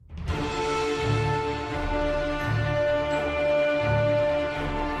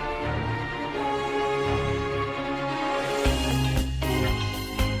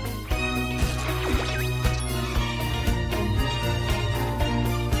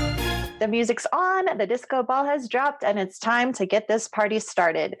The music's on, the disco ball has dropped, and it's time to get this party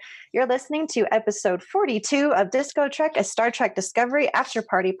started. You're listening to episode 42 of Disco Trek, a Star Trek Discovery After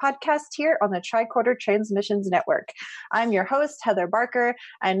Party podcast here on the Tricorder Transmissions Network. I'm your host, Heather Barker,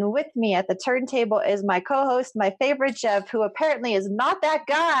 and with me at the turntable is my co-host, my favorite Jeff, who apparently is not that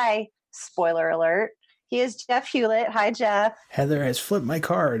guy. Spoiler alert. He is Jeff Hewlett. Hi, Jeff. Heather has flipped my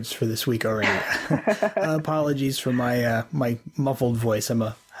cards for this week already. Apologies for my my muffled voice.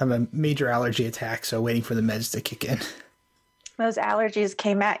 I have a major allergy attack, so waiting for the meds to kick in. Those allergies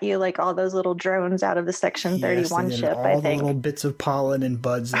came at you like all those little drones out of the Section 31 ship, I think. All the little bits of pollen and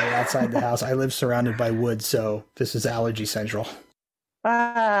buds that are outside the house. I live surrounded by wood, so this is allergy central.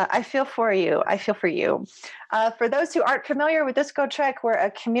 I feel for you. For those who aren't familiar with Disco Trek, we're a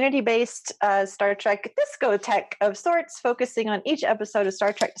community-based Star Trek discotheque of sorts, focusing on each episode of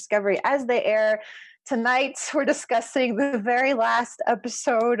Star Trek Discovery as they air. Tonight, we're discussing the very last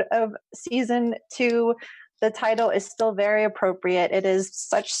episode of Season 2. The title is still very appropriate. It is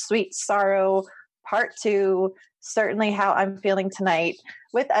Such Sweet Sorrow, Part 2, certainly how I'm feeling tonight.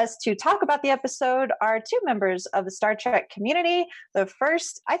 With us to talk about the episode are two members of the Star Trek community. The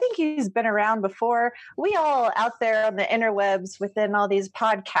first, I think he's been around before. We all out there on the interwebs within all these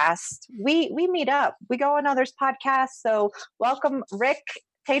podcasts, we meet up. We go on others' podcasts. So welcome, Rick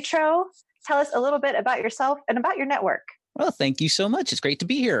Tatro. Tell us a little bit about yourself and about your network. Well, thank you so much. It's great to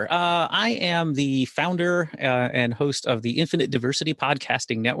be here. I am the founder and host of the Infinite Diversity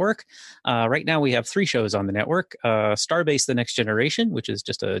Podcasting Network. Right now, we have 3 shows on the network. Starbase: The Next Generation, which is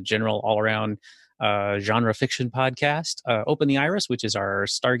just a general all-around genre fiction podcast. Open the Iris, which is our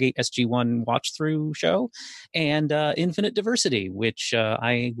Stargate SG-1 watch-through show. And Infinite Diversity, which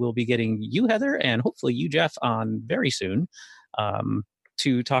I will be getting you, Heather, and hopefully you, Jeff, on very soon.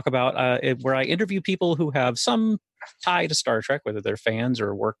 To talk about where I interview people who have some tie to Star Trek, whether they're fans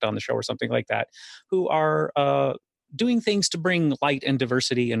or worked on the show or something like that, who are doing things to bring light and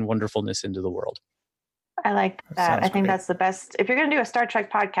diversity and wonderfulness into the world. I like that. I think that's the best. If you're going to do a Star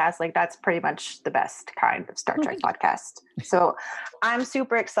Trek podcast, like that's pretty much the best kind of Star Trek podcast. So I'm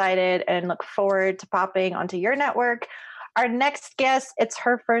super excited and look forward to popping onto your network. Our next guest, it's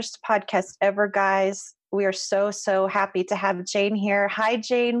her first podcast ever, guys. We are so, so happy to have Jane here. Hi,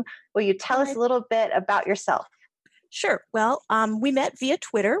 Jane. Will you tell us a little bit about yourself? Sure. Well, we met via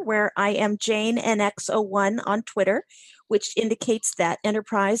Twitter, where I am Jane NX01 on Twitter, which indicates that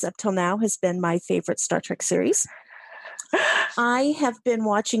Enterprise up till now has been my favorite Star Trek series. I have been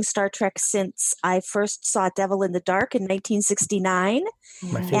watching Star Trek since I first saw Devil in the Dark in 1969.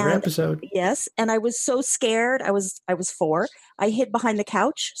 My favorite episode. Yes, and I was so scared. I was 4. I hid behind the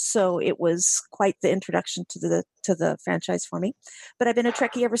couch, so it was quite the introduction to the franchise for me. But I've been a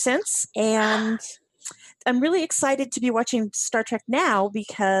Trekkie ever since, and I'm really excited to be watching Star Trek now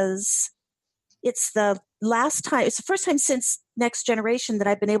because it's the first time since Next Generation that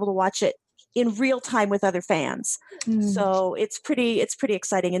I've been able to watch it in real time with other fans. So it's pretty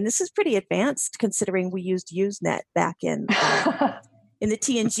exciting. And this is pretty advanced considering we used Usenet back in the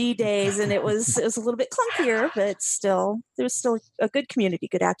TNG days. And it was a little bit clunkier, but there was still a good community,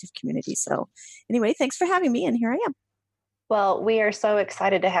 good active community. So anyway, thanks for having me. And here I am. Well, we are so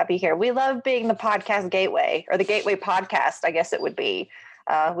excited to have you here. We love being the podcast gateway, or the gateway podcast, I guess it would be.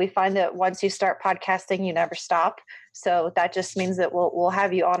 We find that once you start podcasting, you never stop. So that just means that we'll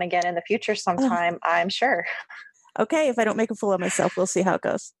have you on again in the future sometime, I'm sure. Okay, if I don't make a fool of myself, we'll see how it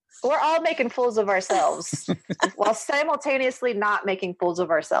goes. We're all making fools of ourselves while simultaneously not making fools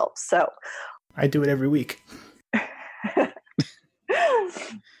of ourselves. So I do it every week.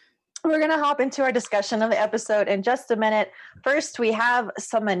 We're going to hop into our discussion of the episode in just a minute. First, we have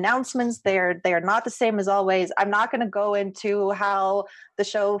some announcements. They are not the same as always. I'm not going to go into how the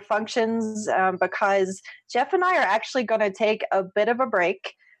show functions because Jeff and I are actually going to take a bit of a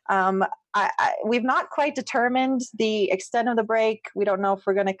break. We've not quite determined the extent of the break. We don't know if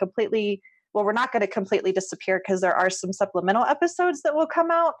we're going to we're not going to completely disappear because there are some supplemental episodes that will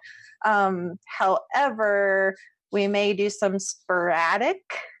come out. However, we may do some sporadic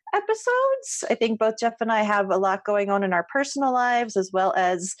episodes. I think both Jeff and I have a lot going on in our personal lives, as well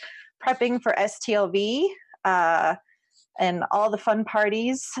as prepping for STLV and all the fun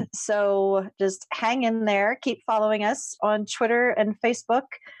parties. So just hang in there. Keep following us on Twitter and Facebook,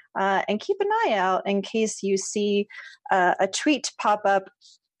 and keep an eye out in case you see a tweet pop up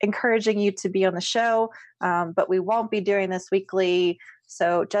encouraging you to be on the show. But we won't be doing this weekly.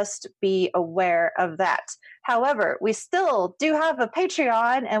 So just be aware of that. However, we still do have a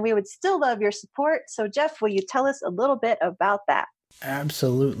Patreon and we would still love your support. So Jeff, will you tell us a little bit about that?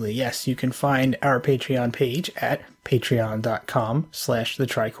 Absolutely. Yes, you can find our Patreon page at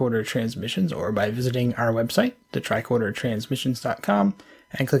patreon.com/thetricordertransmissions or by visiting our website, thetricordertransmissions.com,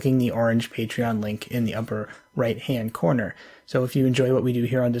 and clicking the orange Patreon link in the upper right-hand corner. So if you enjoy what we do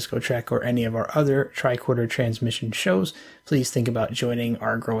here on Disco Trek or any of our other Tricorder Transmission shows, please think about joining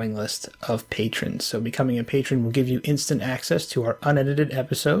our growing list of patrons. So becoming a patron will give you instant access to our unedited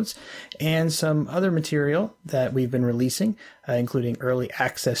episodes and some other material that we've been releasing, including early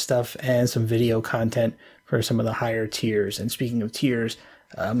access stuff and some video content for some of the higher tiers. And speaking of tiers,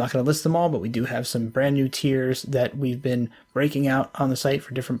 I'm not going to list them all, but we do have some brand new tiers that we've been breaking out on the site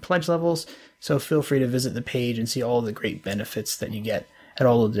for different pledge levels. So feel free to visit the page and see all the great benefits that you get at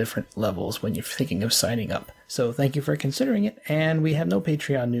all the different levels when you're thinking of signing up. So thank you for considering it. And we have no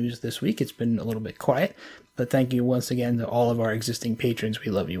Patreon news this week. It's been a little bit quiet, but thank you once again to all of our existing patrons.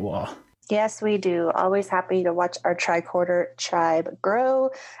 We love you all. Yes, we do. Always happy to watch our Tricorder tribe grow,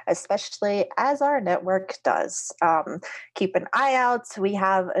 especially as our network does. Keep an eye out. We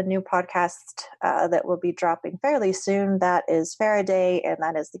have a new podcast that will be dropping fairly soon. That is Faraday, and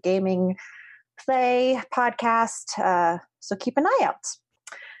that is the Gaming Play podcast. So keep an eye out.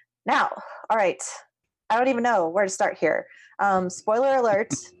 Now, all right. I don't even know where to start here. Spoiler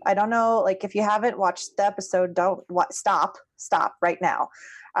alert. I don't know, like if you haven't watched the episode, stop right now.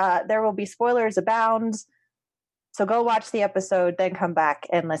 There will be spoilers abound. So go watch the episode, then come back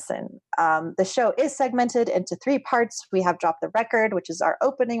and listen. The show is segmented into 3 parts. We have Drop the Record, which is our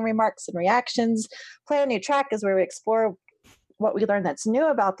opening remarks and reactions. Play a New Track is where we explore what we learned that's new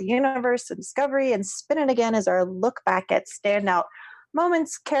about the universe and Discovery. And Spin It Again is our look back at standout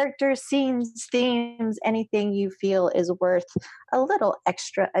moments, characters, scenes, themes, anything you feel is worth a little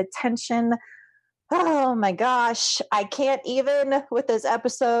extra attention. Oh my gosh. I can't even with this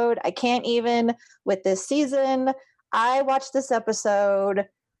episode. I can't even with this season. I watched this episode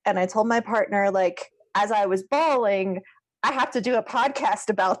and I told my partner, like, as I was bawling, I have to do a podcast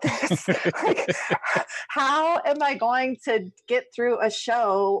about this. Like, how am I going to get through a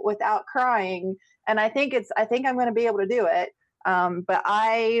show without crying? And I think I'm going to be able to do it. But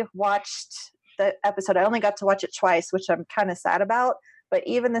I watched the episode. I only got to watch it twice, which I'm kind of sad about. But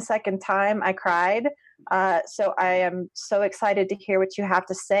even the second time, I cried. So I am so excited to hear what you have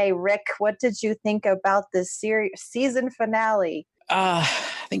to say. Rick, what did you think about this season finale? I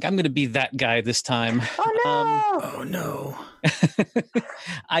think I'm going to be that guy this time. Oh, no! Oh, no.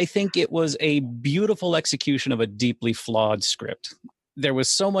 I think it was a beautiful execution of a deeply flawed script. There was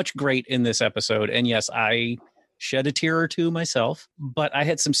so much great in this episode. And yes, I shed a tear or two myself, but I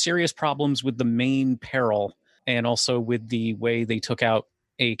had some serious problems with the main peril and also with the way they took out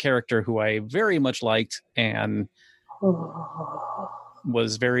a character who I very much liked and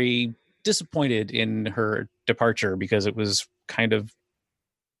was very disappointed in her departure because it was kind of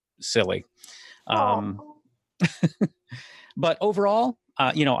silly. But overall,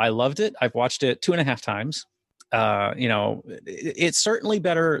 I loved it. I've watched it 2.5 times. It's certainly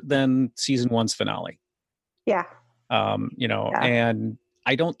better than season 1's finale. Yeah. And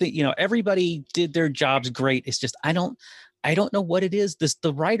I don't think, everybody did their jobs great. It's just, I don't know what it is.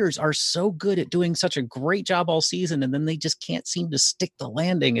 The writers are so good at doing such a great job all season, and then they just can't seem to stick the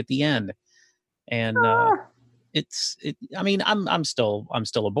landing at the end. And I'm still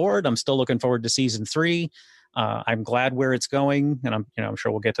aboard. I'm still looking forward to season 3. I'm glad where it's going, and I'm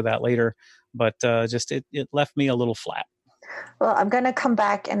sure we'll get to that later. But it left me a little flat. Well, I'm going to come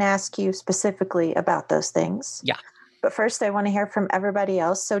back and ask you specifically about those things. Yeah. But first, I want to hear from everybody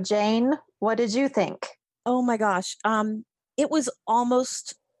else. So, Jane, what did you think? Oh my gosh. It was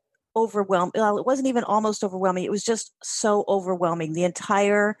almost overwhelming. Well, it wasn't even almost overwhelming. It was just so overwhelming. The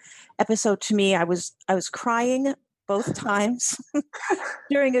entire episode to me, I was crying both times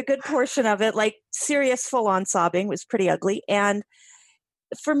during a good portion of it, like serious full-on sobbing. It was pretty ugly. And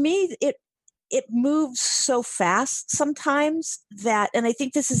for me, it moves so fast sometimes and I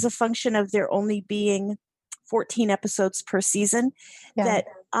think this is a function of there only being 14 episodes per season, that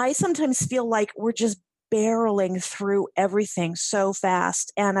I sometimes feel like we're just barreling through everything so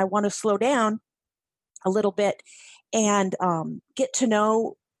fast. And I want to slow down a little bit and get to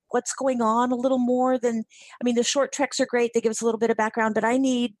know what's going on a little more than, the short treks are great. They give us a little bit of background, but I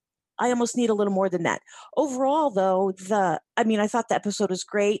almost need a little more than that. Overall, though, I thought the episode was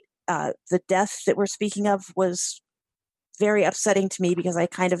great. The death that we're speaking of was very upsetting to me because I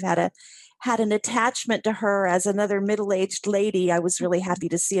kind of had an attachment to her as another middle-aged lady. I was really happy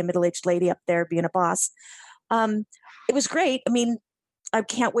to see a middle-aged lady up there being a boss. It was great. I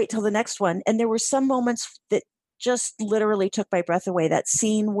can't wait till the next one. And there were some moments that just literally took my breath away. That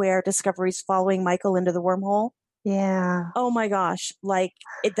scene where Discovery's following Michael into the wormhole. Yeah. Oh my gosh, like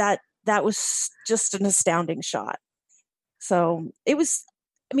that was just an astounding shot. So it was.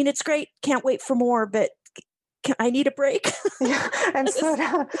 I mean, it's great. Can't wait for more, but I need a break. Yeah, and so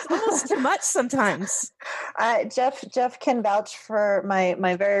It's almost too much sometimes. Jeff can vouch for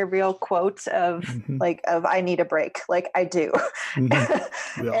my very real quote of of I need a break. Like I do. We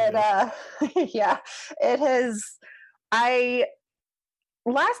all do. Yeah, it has. I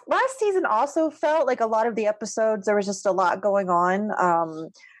last season also felt like a lot of the episodes there was just a lot going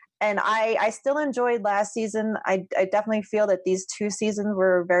on. And I still enjoyed last season. I definitely feel that these 2 seasons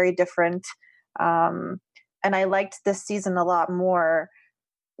were very different. And I liked this season a lot more.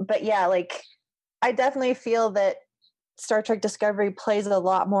 But yeah, like I definitely feel that Star Trek Discovery plays a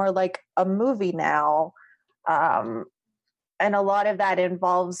lot more like a movie now. And a lot of that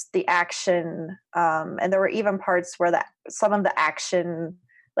involves the action. And there were even parts where some of the action,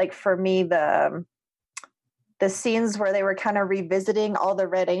 like for me, the scenes where they were kind of revisiting all the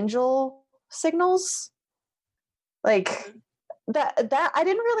Red Angel signals, like that I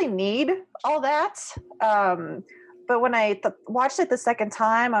didn't really need all that. But when I watched it the second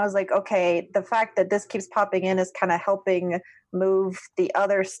time, I was like, okay, the fact that this keeps popping in is kind of helping move the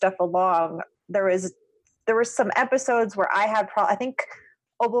other stuff along. There were some episodes where I had I think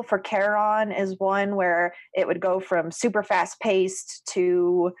Oval for Charon is one where it would go from super fast paced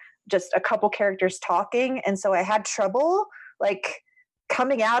to just a couple characters talking. And so I had trouble like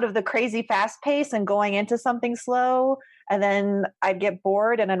coming out of the crazy fast pace and going into something slow. And then I'd get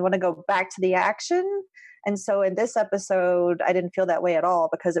bored and I'd want to go back to the action. And so in this episode, I didn't feel that way at all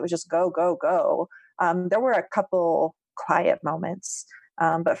because it was just go, go, go. There were a couple quiet moments.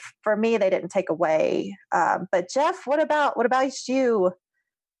 But for me, they didn't take away. But Jeff, what about you?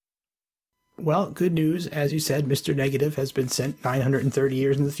 Well, good news. As you said, Mr. Negative has been sent 930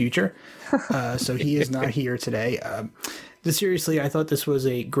 years in the future. So he is not here today. Seriously, I thought this was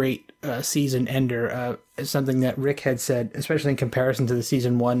a great season ender. Something that Rick had said, especially in comparison to the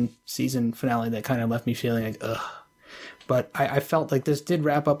season 1 season finale, that kind of left me feeling like, ugh. But I felt like this did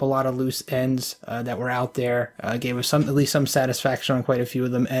wrap up a lot of loose ends that were out there, gave us at least some satisfaction on quite a few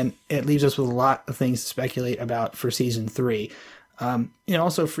of them, and it leaves us with a lot of things to speculate about for season 3. It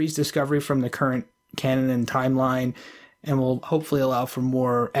also frees Discovery from the current canon and timeline, and will hopefully allow for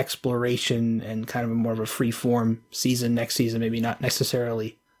more exploration and kind of more of a free-form season next season, maybe not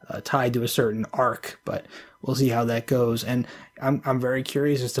necessarily tied to a certain arc, but we'll see how that goes. And I'm very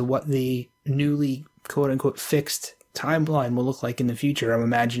curious as to what the newly quote-unquote fixed timeline will look like in the future. I'm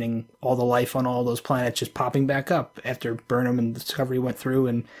imagining all the life on all those planets just popping back up after Burnham and Discovery went through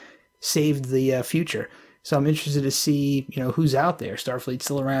and saved the future. So I'm interested to see, who's out there. Starfleet's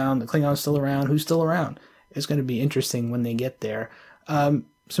still around, the Klingons still around, who's still around. It's going to be interesting when they get there. Some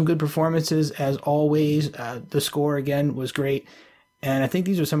good performances as always. The score again was great. And I think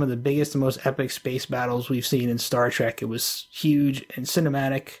these are some of the biggest and most epic space battles we've seen in Star Trek. It was huge and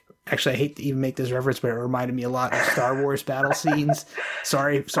cinematic. Actually, I hate to even make this reference, but it reminded me a lot of Star Wars battle scenes.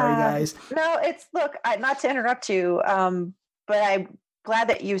 Sorry, guys. No, look, not to interrupt you, but I'm glad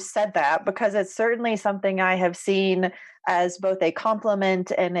that you said that because it's certainly something I have seen as both a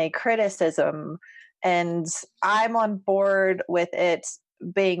compliment and a criticism. And I'm on board with it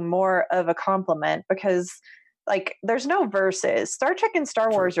being more of a compliment because there's no verses. Star Trek and Star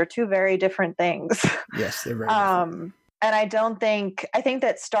Wars are two very different things. Yes, they're very different. And I think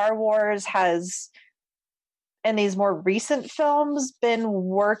that Star Wars has, in these more recent films, been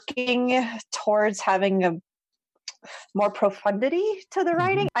working towards having a more profundity to the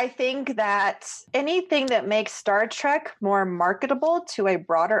writing. I think that anything that makes Star Trek more marketable to a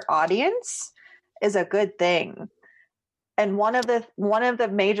broader audience is a good thing. And one of the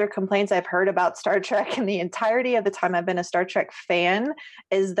major complaints I've heard about Star Trek in the entirety of the time I've been a Star Trek fan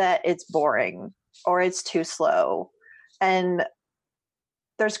is that it's boring or it's too slow. And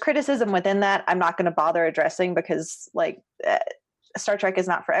there's criticism within that I'm not going to bother addressing because Star Trek is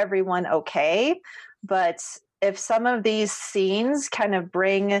not for everyone. Okay. But if some of these scenes kind of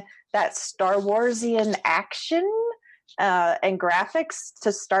bring that Star Warsian action and graphics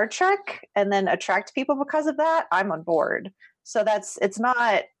to Star Trek and then attract people because of that, I'm on board. So it's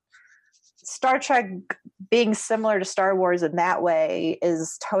not Star Trek being similar to Star Wars in that way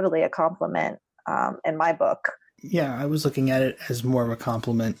is totally a compliment in my book. Yeah, I was looking at it as more of a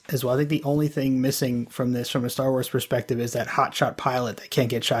compliment as well. I think the only thing missing from this, from a Star Wars perspective, is that hotshot pilot that can't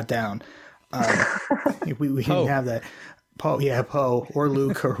get shot down. We didn't have that. Poe, or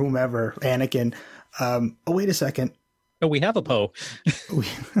Luke, or whomever, Anakin. Oh, wait a second. Oh, we have a Poe.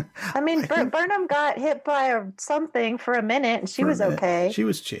 I mean, Burnham got hit by something for a minute, and she was okay. She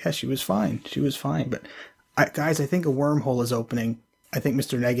was fine. She was fine, but Guys, I think a wormhole is opening. I think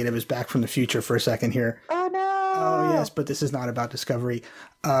Mr. Negative is back from the future for a second here. Oh no! Oh yes, but this is not about Discovery.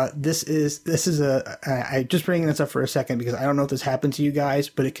 This is I just bringing this up for a second because I don't know if this happened to you guys,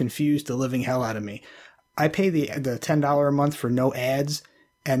 but it confused the living hell out of me. I pay the $10 a month for no ads,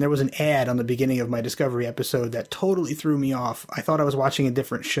 and there was an ad on the beginning of my Discovery episode that totally threw me off. I thought I was watching a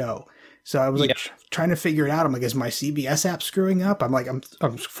different show. So I was like trying to figure it out. I'm like, is my CBS app screwing up? I'm like,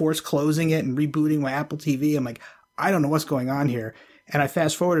 I'm forced closing it and rebooting my Apple TV. I'm like, I don't know what's going on here. And I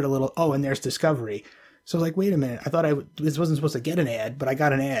fast forwarded a little. Oh, and there's Discovery. So I was like, wait a minute. I thought this wasn't supposed to get an ad, but I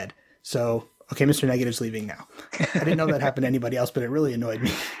got an ad. So, okay, Mr. Negative's leaving now. I didn't know that happened to anybody else, but it really annoyed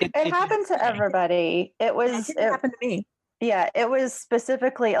me. It happened to everybody. It happened to me. Yeah, it was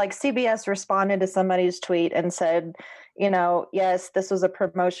specifically like CBS responded to somebody's tweet and said, yes, this was a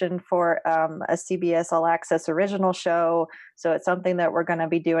promotion for a CBS All Access original show. So it's something that we're going to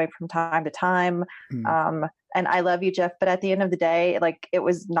be doing from time to time. And I love you, Jeff. But at the end of the day, like, it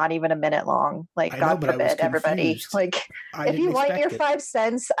was not even a minute long. Like, God forbid, everybody. Like, if you want your 5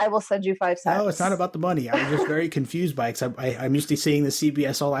 cents, I will send you 5 cents. No, it's not about the money. I was just very confused by it because I'm used to seeing the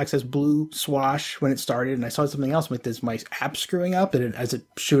CBS All Access blue swash when it started, and I saw something else with this, my app screwing up, and it's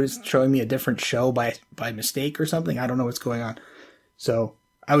showing me a different show by mistake or something. I don't know what's going on. So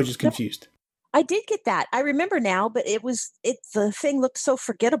I was just confused. I did get that. I remember now, but the thing looked so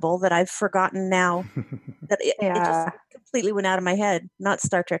forgettable that I've forgotten now that it just completely went out of my head. Not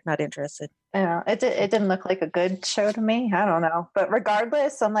Star Trek, not interested. Yeah, it didn't look like a good show to me. I don't know. But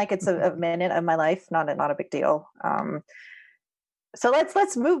regardless, I'm like, it's a minute of my life, not a big deal. So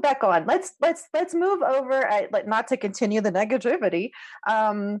let's move back on. Let's move over. Not to continue the negativity,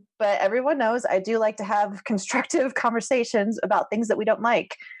 but everyone knows I do like to have constructive conversations about things that we don't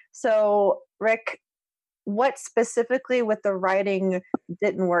like. So, Rick, what specifically with the writing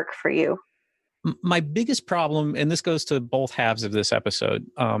didn't work for you? My biggest problem, and this goes to both halves of this episode,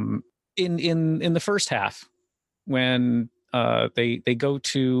 in the first half, when they go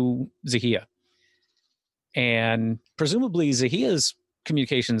to Zahia, and presumably Zahia's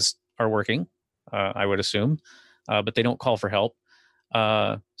communications are working, I would assume, but they don't call for help.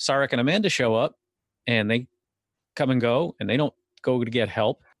 Sarek and Amanda show up, and they come and go, and they don't go to get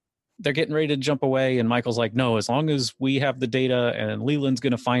help. They're getting ready to jump away, and Michael's like, no, as long as we have the data and Leland's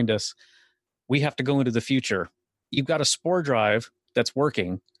going to find us, we have to go into the future. You've got a spore drive that's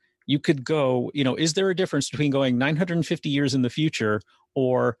working. You could go, is there a difference between going 950 years in the future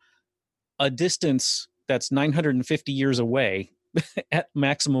or a distance that's 950 years away at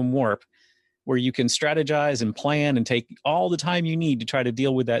maximum warp, where you can strategize and plan and take all the time you need to try to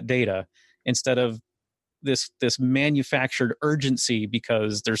deal with that data instead of this manufactured urgency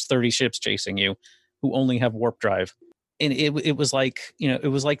because there's 30 ships chasing you who only have warp drive. And it was like, it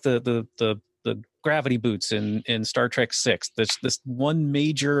was like the gravity boots in Star Trek 6. This one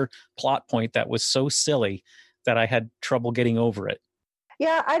major plot point that was so silly that I had trouble getting over it.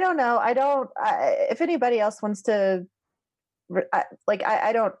 Yeah, I don't know. If anybody else wants to,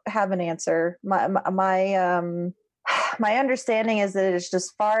 I don't have an answer. My understanding is that it's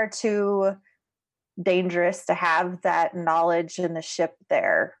just far too dangerous to have that knowledge in the ship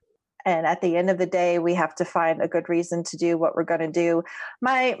there. And at the end of the day, we have to find a good reason to do what we're going to do.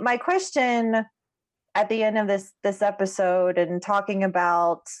 My question at the end of this episode and talking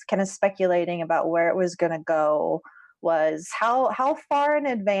about kind of speculating about where it was going to go was how far in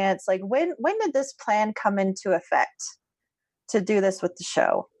advance, like when did this plan come into effect to do this with the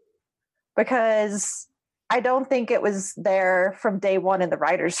show? Because I don't think it was there from day one in the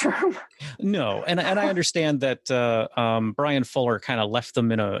writer's room. No, and I understand that Brian Fuller kind of left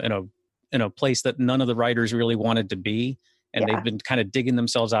them in a place that none of the writers really wanted to be, and they've been kind of digging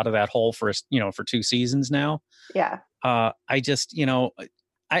themselves out of that hole for 2 seasons now. Yeah. I just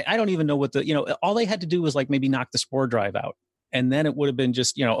I don't even know what all they had to do was like maybe knock the spore drive out, and then it would have been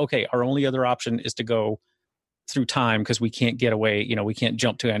just okay, our only other option is to go through time because we can't get away, we can't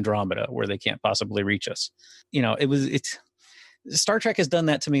jump to Andromeda where they can't possibly reach us. Star Trek has done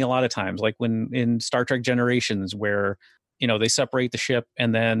that to me a lot of times, like when in Star Trek Generations where, they separate the ship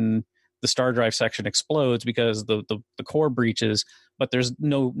and then the star drive section explodes because the core breaches, but there's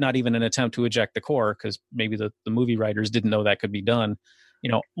not even an attempt to eject the core because maybe the movie writers didn't know that could be done.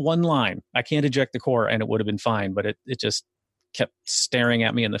 One line, I can't eject the core, and it would have been fine, but it just kept staring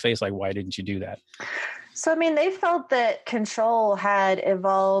at me in the face like, why didn't you do that? So, I mean, they felt that Control had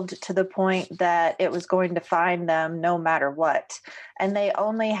evolved to the point that it was going to find them no matter what. And they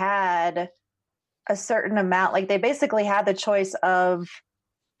only had a certain amount, like they basically had the choice of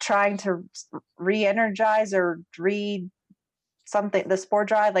trying to re-energize or the spore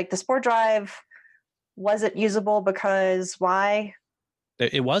drive. Like the spore drive wasn't usable because why?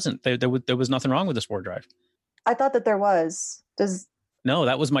 It wasn't. There was nothing wrong with the spore drive. I thought that there was. No,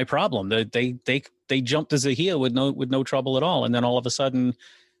 that was my problem. They jumped to Zahia with no trouble at all, and then all of a sudden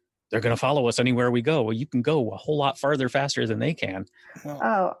they're going to follow us anywhere we go. Well, you can go a whole lot farther faster than they can.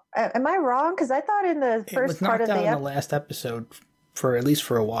 Well, am I wrong? Because I thought in the first part of the last episode for at least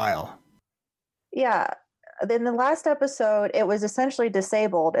for a while. Yeah, in the last episode, it was essentially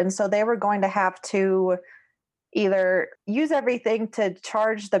disabled, and so they were going to have to either use everything to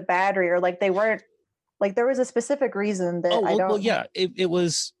charge the battery, or like they weren't. Like there was a specific reason that I don't. Well, yeah, it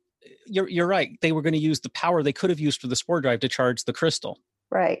was. You're right. They were going to use the power they could have used for the spore drive to charge the crystal.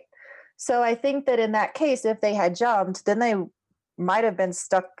 Right. So I think that in that case, if they had jumped, then they might have been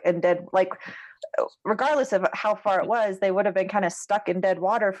stuck in dead. Like, regardless of how far it was, they would have been kind of stuck in dead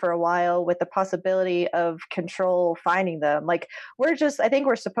water for a while with the possibility of Control finding them. Like, I think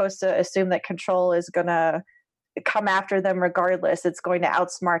we're supposed to assume that Control is going to come after them regardless. It's going to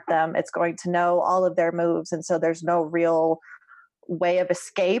outsmart them. It's going to know all of their moves. And so there's no real way of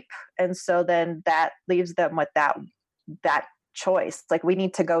escape. And so then that leaves them with that choice. Like, we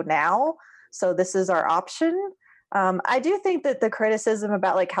need to go now. So this is our option. I do think that the criticism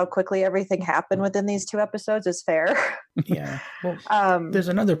about like how quickly everything happened within these 2 episodes is fair. Yeah. Well, there's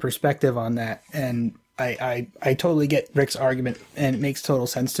another perspective on that. And I totally get Rick's argument and it makes total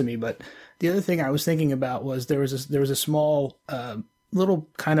sense to me. But the other thing I was thinking about was there was a small little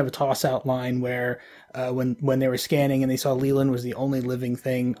kind of a toss out line where when they were scanning and they saw Leland was the only living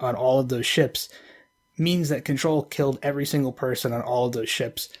thing on all of those ships, means that Control killed every single person on all of those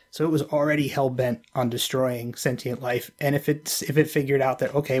ships. So it was already hell-bent on destroying sentient life. And if it figured out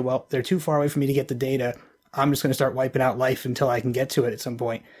that, okay, well, they're too far away for me to get the data, I'm just going to start wiping out life until I can get to it at some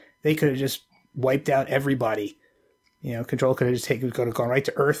point, they could have just wiped out everybody. You know, Control could have just gone right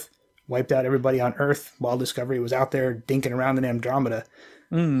to Earth, wiped out everybody on Earth while Discovery was out there dinking around in Andromeda.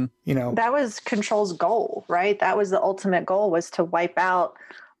 You know, that was Control's goal, right? That was the ultimate goal, was to wipe out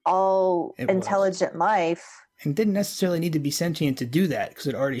all intelligent life. And didn't necessarily need to be sentient to do that, because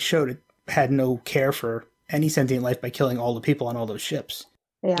it already showed it had no care for any sentient life by killing all the people on all those ships.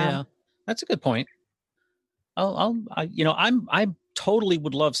 Yeah, that's a good point. I totally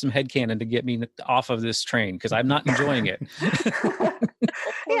would love some headcanon to get me off of this train, because I'm not enjoying it.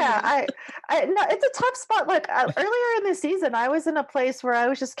 Yeah, no, it's a tough spot. Like earlier in the season, I was in a place where I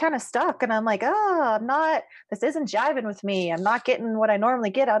was just kind of stuck, and I'm like, this isn't jiving with me. I'm not getting what I normally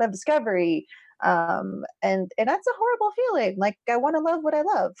get out of Discovery, and that's a horrible feeling. Like, I want to love what I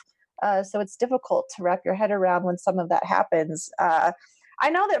love, so it's difficult to wrap your head around when some of that happens. I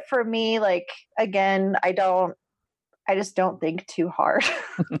know that for me, like, again, I just don't think too hard.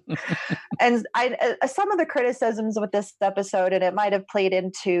 And some of the criticisms with this episode, and it might have played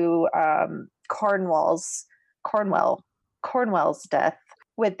into Cornwell's death,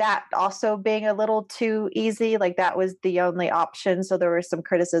 with that also being a little too easy. Like, that was the only option. So there was some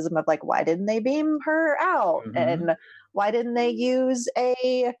criticism of like, why didn't they beam her out? Mm-hmm. And why didn't they use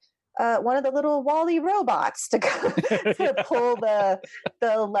one of the little Wall-E robots to pull the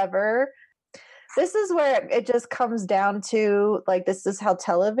lever? This is where it just comes down to, like, this is how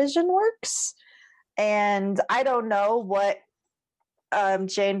television works. And I don't know what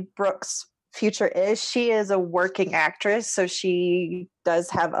Jane Brooks' future is. She is a working actress, so she does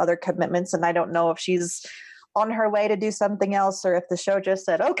have other commitments. And I don't know if she's on her way to do something else, or if the show just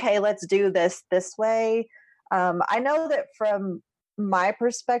said, okay, let's do this way. I know that from my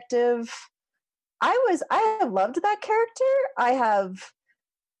perspective, I have loved that character. I have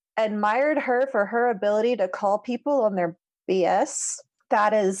admired her for her ability to call people on their BS.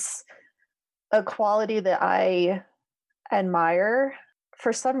 That is a quality that I admire.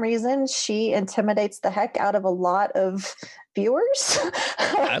 For some reason, she intimidates the heck out of a lot of viewers.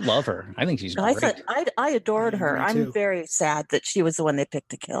 I love her. I think she's great. I adored her. I'm very sad that she was the one they picked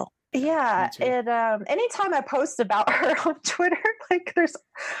to kill. Yeah, and anytime I post about her on Twitter, like, there's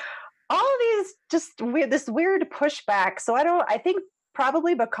all these this weird pushback. So I think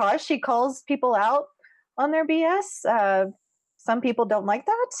probably because she calls people out on their BS, some people don't like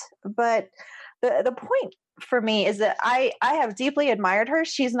that. But the point for me is that I have deeply admired her.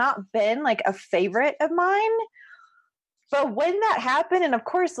 She's not been like a favorite of mine. But when that happened, and of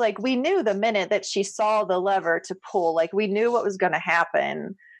course, like, we knew the minute that she saw the lever to pull, like, we knew what was going to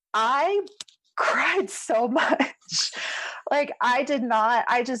happen. I cried so much. Like, I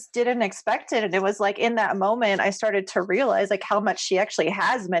just didn't expect it. And it was like, in that moment, I started to realize like how much she actually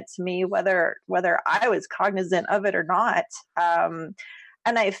has meant to me, whether I was cognizant of it or not. And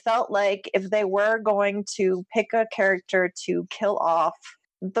I felt like if they were going to pick a character to kill off,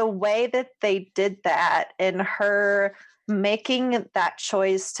 the way that they did that, and her making that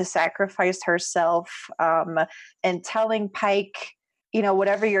choice to sacrifice herself, and telling Pike,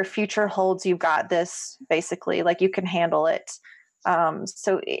 whatever your future holds, you've got this, basically, like, you can handle it.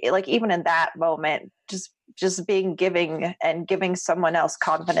 So like, even in that moment, just being giving someone else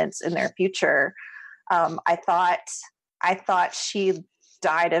confidence in their future. I thought she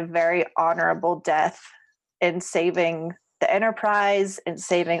died a very honorable death in saving the Enterprise and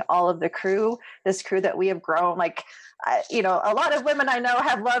saving all of the crew, this crew that we have grown. Like, a lot of women I know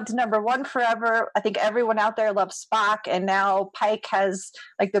have loved Number One forever. I think everyone out there loves Spock, and now Pike has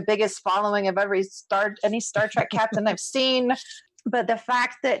like the biggest following of any Star Trek captain I've seen. But the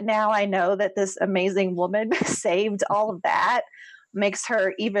fact that now I know that this amazing woman saved all of that makes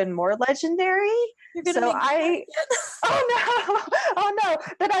her even more legendary. Oh no,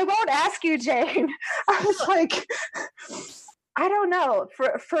 then I won't ask you, Jane. I was like, I don't know.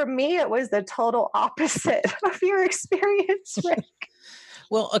 For me, it was the total opposite of your experience, Rick.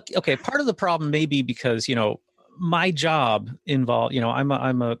 Well, okay. Part of the problem may be because, my job involved, I'm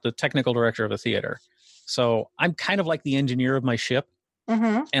the technical director of a theater. So I'm kind of like the engineer of my ship.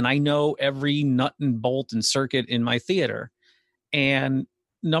 Mm-hmm. And I know every nut and bolt and circuit in my theater. And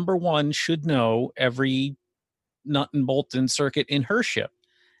Number One should know every nut and bolt and circuit in her ship.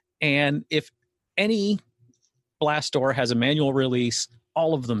 And if any blast door has a manual release,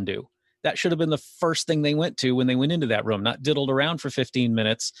 all of them do. That should have been the first thing they went to when they went into that room, not diddled around for 15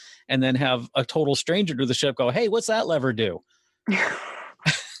 minutes and then have a total stranger to the ship go, hey, what's that lever do?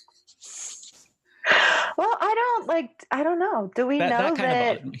 Well, I don't know. Do we know that kind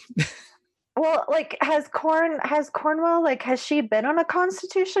of bothered me. Well, like, has Cornwell, like, has she been on a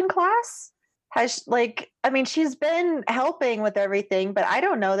Constitution class? She's been helping with everything, but I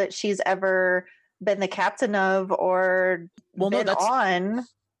don't know that she's ever been the captain of or on.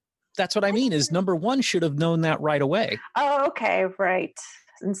 That's what I mean, is Number One should have known that right away. Oh, okay, right.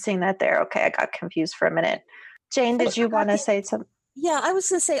 And seeing that there. Okay, I got confused for a minute. Jane, did you want to say something? Yeah, I was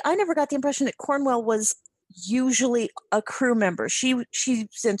going to say, I never got the impression that Cornwell was usually a crew member. She's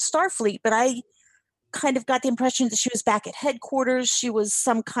in Starfleet, but I kind of got the impression that she was back at headquarters. She was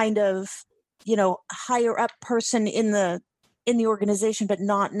some kind of, higher up person in the organization, but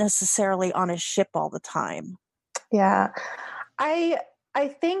not necessarily on a ship all the time. Yeah. I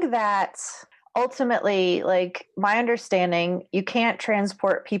think that ultimately, like, my understanding, you can't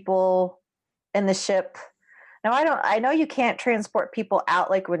transport people in the ship. Now, I know you can't transport people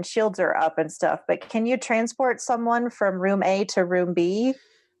out, like, when shields are up and stuff, but can you transport someone from room A to room B?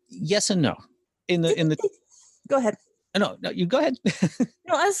 Yes and no. Go ahead. No, you go ahead.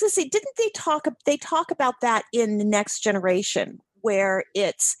 No, I was going to say, didn't they talk about that in the Next Generation, where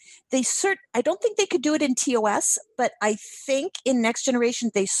I don't think they could do it in TOS, but I think in Next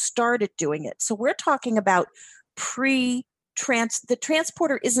Generation they started doing it. So we're talking about the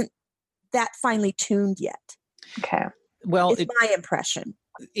transporter isn't that finely tuned yet. Okay. Well, it's my impression.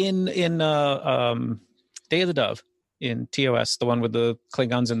 In Day of the Dove in TOS, the one with the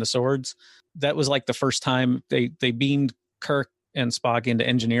Klingons and the swords, that was like the first time they beamed Kirk and Spock into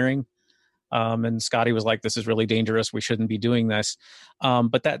engineering. And Scotty was like, this is really dangerous. We shouldn't be doing this.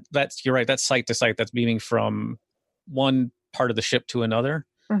 But that's, you're right. That's site to site. That's beaming from one part of the ship to another.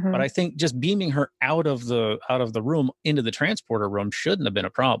 Mm-hmm. But I think just beaming her out of the room into the transporter room shouldn't have been a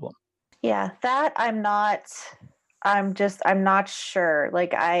problem. Yeah, that I'm not sure.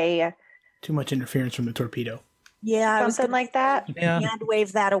 Like, too much interference from the torpedo. Yeah, something like that. Hand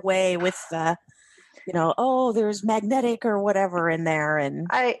wave that away with there's magnetic or whatever in there, and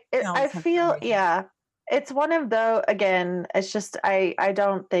I feel it's one of those. Again, it's just I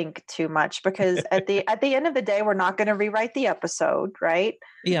don't think too much, because at the end of the day, we're not going to rewrite the episode, right?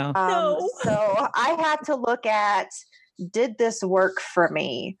 Yeah. No. So I had to look at, did this work for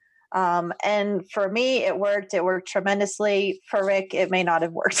me? And for me, it worked. It worked tremendously. For Rick, it may not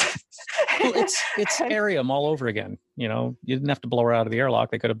have worked. Well, it's Arium all over again. You didn't have to blow her out of the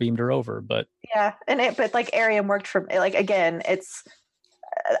airlock. They could have beamed her over, but yeah. But like, Arium worked for, like, again,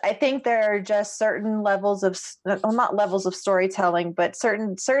 I think there are just certain levels of, well, not levels of storytelling, but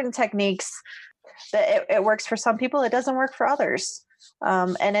certain techniques that it works for some people. It doesn't work for others.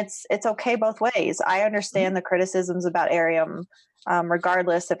 And it's okay both ways. I understand the criticisms about Arium,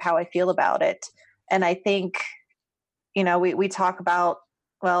 regardless of how I feel about it. And I think, we talk about,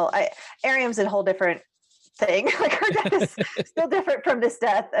 Arium's a whole different thing. Like, her death is still different from this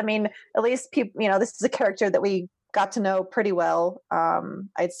death. I mean, at least people, this is a character that we got to know pretty well,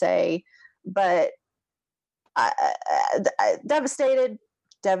 I'd say. But I devastated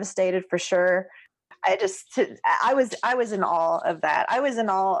for sure. I was in awe of that. I was in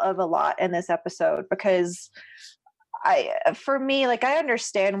awe of a lot in this episode because for me, like, I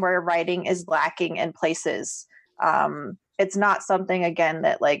understand where writing is lacking in places. It's not something, again,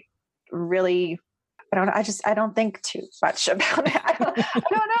 that like really, I don't know. I don't think too much about it. I don't know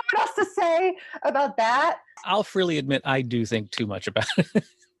what else to say about that. I'll freely admit I do think too much about it.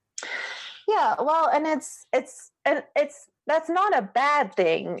 Yeah, well, and it's that's not a bad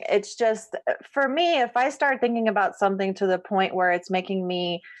thing. It's just, for me, if I start thinking about something to the point where it's making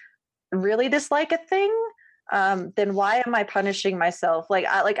me really dislike a thing, then why am I punishing myself?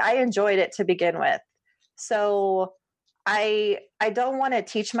 I enjoyed it to begin with, so I don't want to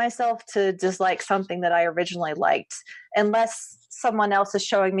teach myself to dislike something that I originally liked, unless someone else is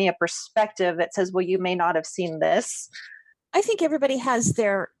showing me a perspective that says, well, you may not have seen this. I think everybody has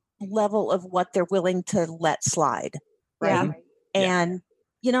their level of what they're willing to let slide, right? Yeah. And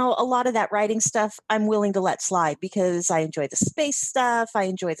a lot of that writing stuff I'm willing to let slide because I enjoy the space stuff, I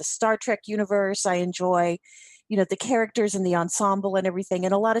enjoy the Star Trek universe, I enjoy the characters and the ensemble and everything.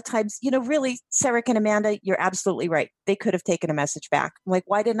 And a lot of times, really, Sarek and Amanda, you're absolutely right. They could have taken a message back. I'm like,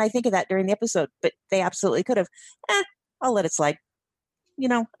 why didn't I think of that during the episode? But they absolutely could have. I'll let it slide.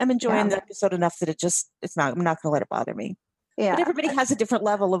 I'm enjoying the episode enough that I'm not going to let it bother me. Yeah. But everybody has a different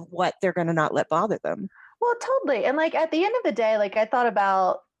level of what they're going to not let bother them. Well, totally. And like, at the end of the day, like, I thought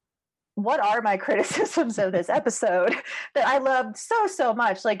about what are my criticisms of this episode that I loved so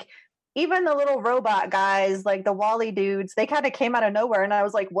much. Like, even the little robot guys, like the Wally dudes, they kind of came out of nowhere. And I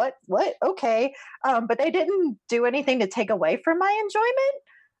was like, what? Okay. But they didn't do anything to take away from my enjoyment.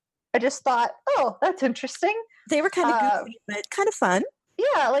 I just thought, oh, that's interesting. They were kind of goofy, but kind of fun.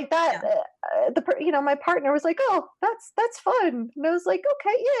 Yeah, like that. Yeah. My partner was like, "Oh, that's fun," and I was like,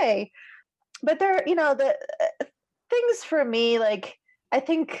 "Okay, yay!" But there, the things for me, like, I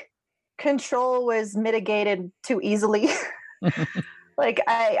think Control was mitigated too easily. Like,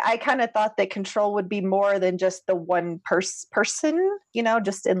 I kind of thought that Control would be more than just the one person,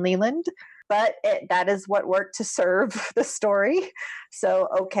 just in Leland. But that is what worked to serve the story. So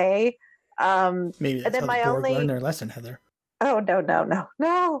okay. Maybe that's how the Borg learned their lesson, Heather. Oh,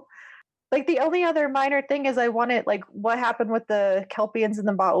 no. Like, the only other minor thing is I wanted, like, what happened with the Kelpians in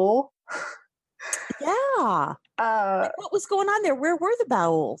the Ba'ul? Yeah. What was going on there? Where were the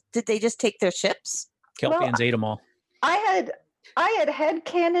Ba'ul? Did they just take their ships? Kelpians ate them all. I had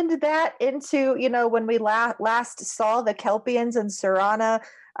headcanoned that into, when we last saw the Kelpians in Serana.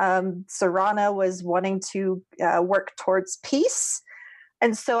 Serana was wanting to work towards peace.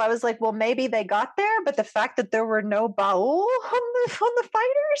 And so I was like, well, maybe they got there, but the fact that there were no Ba'ul on the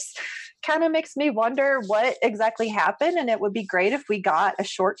fighters kind of makes me wonder what exactly happened. And it would be great if we got a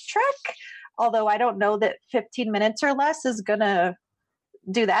short trek, although I don't know that 15 minutes or less is going to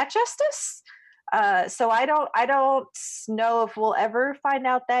do that justice. So I don't know if we'll ever find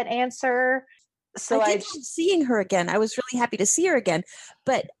out that answer. So I did love seeing her again. I was really happy to see her again,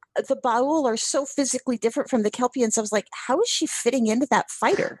 but the Ba'ul are so physically different from the Kelpians. I was like, how is she fitting into that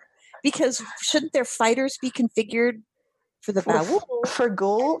fighter? Because shouldn't their fighters be configured for the Ba'ul? For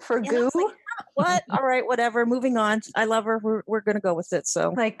goo? Like, what? All right, whatever. Moving on. I love her. We're going to go with it.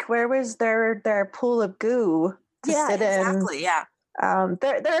 So, like, where was their pool of goo to sit in? Exactly. Yeah.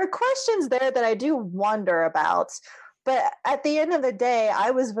 There are questions there that I do wonder about. But at the end of the day,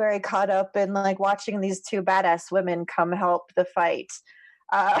 I was very caught up in, like, watching these two badass women come help the fight.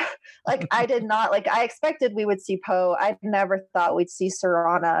 Like, I did not, like, I expected we would see Poe. I never thought we'd see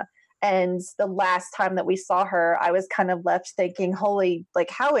Serana. And the last time that we saw her, I was kind of left thinking, holy, like,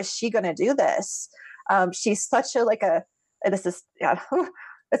 how is she going to do this? She's such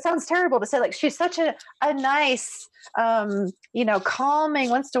it sounds terrible to say, like, she's such a nice, calming,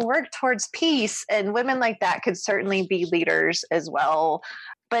 wants to work towards peace. And women like that could certainly be leaders as well.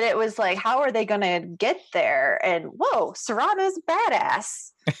 But it was like, how are they going to get there? And whoa, Serana's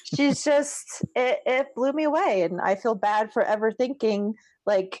badass. She's just, it blew me away. And I feel bad for ever thinking,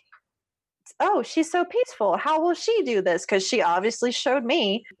 like, oh, she's so peaceful. How will she do this? Because she obviously showed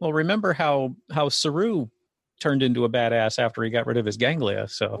me. Well, remember how Saru turned into a badass after he got rid of his ganglia.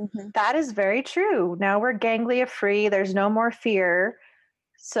 So that is very true. Now we're ganglia free. There's no more fear.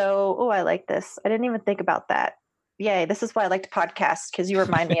 So, I like this. I didn't even think about that. Yay, this is why I like to podcast, because you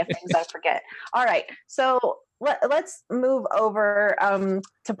remind me of things I forget. All right, so let's move over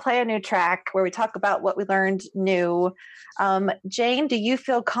to Play a New Track, where we talk about what we learned new. Jane, do you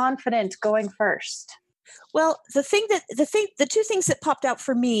feel confident going first? Well, the two things that popped out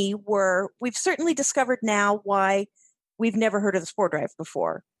for me were, we've certainly discovered now why we've never heard of the Spore Drive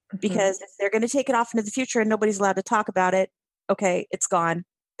before. Because if they're going to take it off into the future and nobody's allowed to talk about it, okay, it's gone.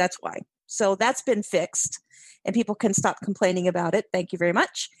 That's why. So that's been fixed, and people can stop complaining about it. Thank you very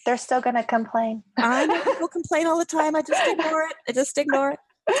much. They're still going to complain. I know people complain all the time. I just ignore it.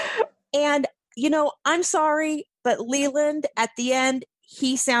 And, I'm sorry, but Leland, at the end,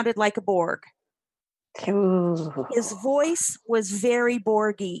 he sounded like a Borg. Ooh. His voice was very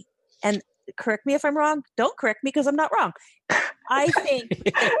Borgy. And correct me if I'm wrong. Don't correct me because I'm not wrong. I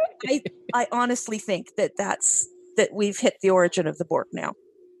think, I honestly think that we've hit the origin of the Borg now.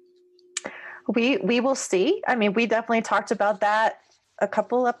 We will see. I mean, we definitely talked about that a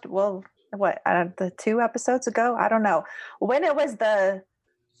couple of, the 2 episodes ago? I don't know. When it was the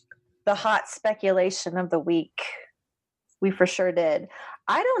hot speculation of the week, we for sure did.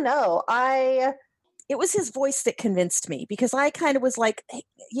 I don't know. It was his voice that convinced me, because I kind of was like, hey,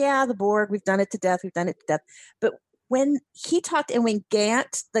 yeah, the Borg, we've done it to death. But when he talked, and when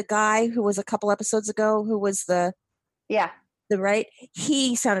Gant, the guy who was a couple episodes ago, who was right,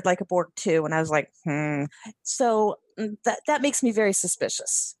 he sounded like a Borg too. And I was like, So that makes me very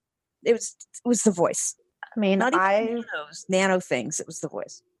suspicious. It was the voice. I mean, not even nano things. It was the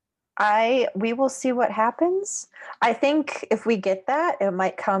voice. We will see what happens. I think if we get that, it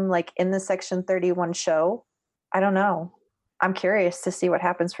might come like in the Section 31 show. I don't know. I'm curious to see what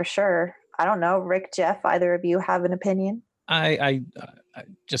happens for sure. I don't know. Rick, Jeff, either of you have an opinion? I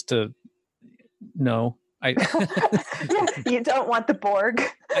just to no. You don't want the Borg.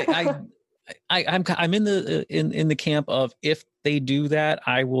 I'm in the camp of, if they do that,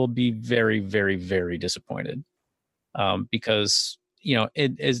 I will be very, very, very disappointed. Because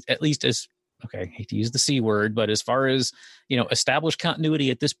it is, at least as, okay, I hate to use the C word, but as far as established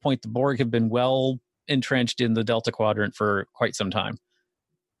continuity at this point, the Borg have been well entrenched in the Delta Quadrant for quite some time,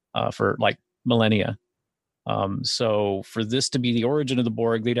 for like millennia. So for this to be the origin of the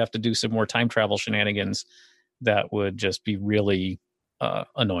Borg, they'd have to do some more time travel shenanigans that would just be really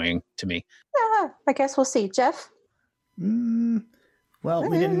annoying to me. I guess we'll see. Jeff? Well,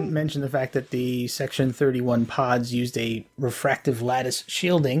 we didn't mention the fact that the Section 31 pods used a refractive lattice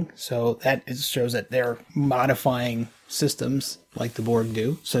shielding, so that shows that they're modifying systems like the Borg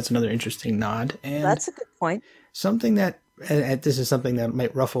do. So that's another interesting nod. And that's a good point. Something that, and this is something that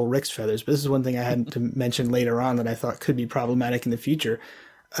might ruffle Rick's feathers, but this is one thing I had to mention later on that I thought could be problematic in the future.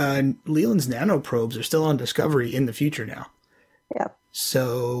 Leland's nanoprobes are still on Discovery in the future now. Yeah.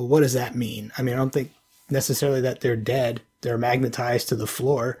 So what does that mean? I mean, I don't think necessarily that they're dead. They're magnetized to the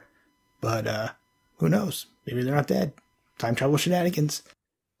floor, but who knows? Maybe they're not dead. Time travel shenanigans.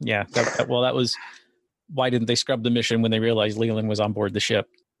 Yeah. That was, why didn't they scrub the mission when they realized Leland was on board the ship?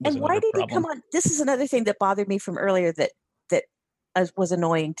 And why did he come on? This is another thing that bothered me from earlier that was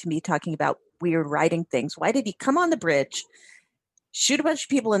annoying to me, talking about weird writing things. Why did he come on the bridge, shoot a bunch of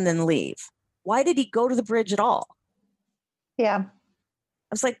people, and then leave? Why did he go to the bridge at all? Yeah.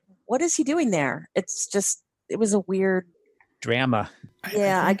 I was like, what is he doing there? It was a weird drama.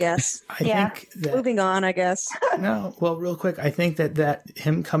 I guess. I think that, moving on, I guess. No, well, real quick, I think that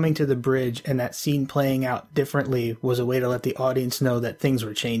him coming to the bridge and that scene playing out differently was a way to let the audience know that things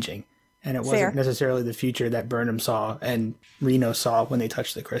were changing. And it wasn't necessarily the future that Burnham saw and Reno saw when they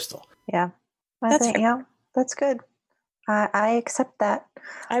touched the crystal. Yeah. That's good. I accept that.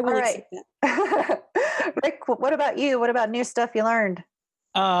 I will accept that. Rick, what about you? What about new stuff you learned?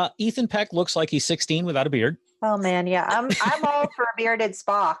 Ethan Peck looks like he's 16 without a beard. Oh man, yeah. I'm all for a bearded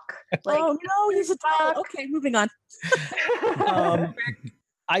Spock. Like, oh no, he's a dog. Okay, moving on.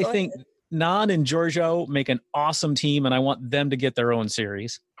 I think Nan and Giorgio make an awesome team, and I want them to get their own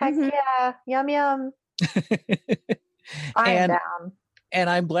series. Heck yeah. Yum yum. I'm down. And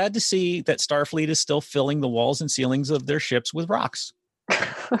I'm glad to see that Starfleet is still filling the walls and ceilings of their ships with rocks.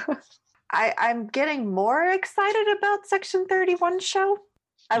 I'm getting more excited about Section 31 show.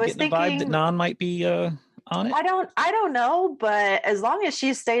 I was thinking the vibe that Nan might be on it. I don't know, but as long as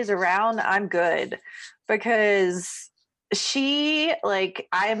she stays around, I'm good, because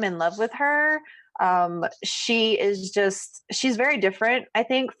I'm in love with her. She's very different, I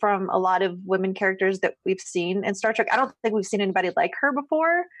think, from a lot of women characters that we've seen in Star Trek. I don't think we've seen anybody like her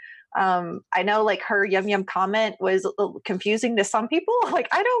before. I know, like, her yum yum comment was a little confusing to some people. Like,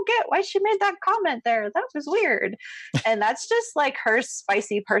 I don't get why she made that comment there. That was weird. And that's just like her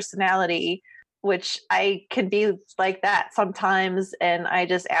spicy personality, which I can be like that sometimes. And I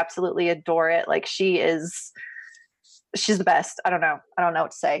just absolutely adore it. Like, she's the best. I don't know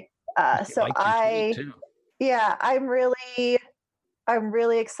what to say. I'm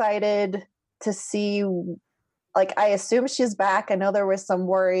really excited to see. Like, I assume she's back. I know there was some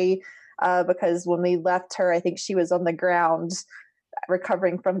worry because when we left her, I think she was on the ground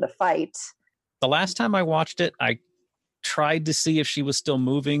recovering from the fight. The last time I watched it, I tried to see if she was still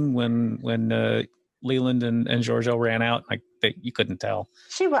moving when Leland and Georgiou ran out. Like you couldn't tell.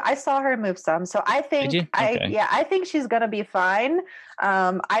 I saw her move some, so I think Did you? Okay. I think she's gonna be fine.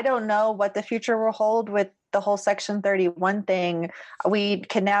 I don't know what the future will hold with the whole Section 31 thing. We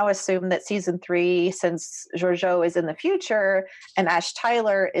can now assume that season 3, since Georgiou is in the future and Ash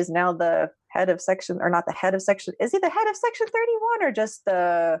Tyler is now the head of section, or not the head of section. Is he the head of Section 31 or just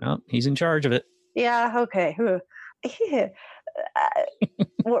the? No, he's in charge of it. Yeah. Okay.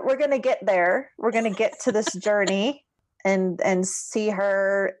 We're gonna get there. We're gonna get to this journey and see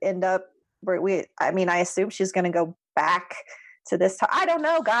her end up where I assume she's gonna go back to this time. I don't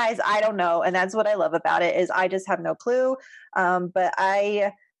know, guys. I don't know. And that's what I love about it, is I just have no clue. But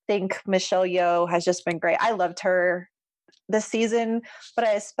I think Michelle Yeoh has just been great. I loved her this season, but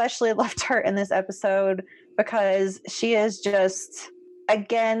I especially loved her in this episode because she is just,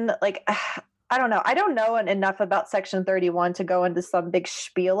 again, like, I don't know. I don't know enough about Section 31 to go into some big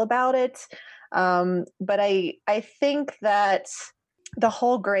spiel about it. But I think that the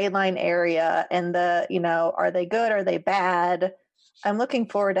whole Gray Line area and the, are they good? Are they bad? I'm looking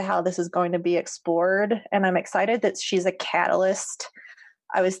forward to how this is going to be explored. And I'm excited that she's a catalyst.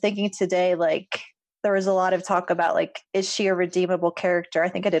 I was thinking today, like, there was a lot of talk about, like, is she a redeemable character? I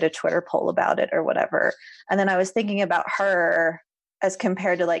think I did a Twitter poll about it or whatever. And then I was thinking about her as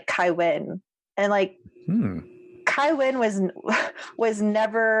compared to, like, Kai Wynn. And, like, Kai Wynn was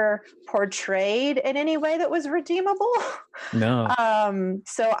never portrayed in any way that was redeemable. No.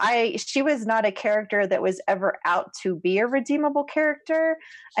 So she was not a character that was ever out to be a redeemable character.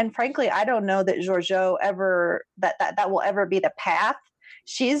 And frankly, I don't know that Georgiou ever that will ever be the path.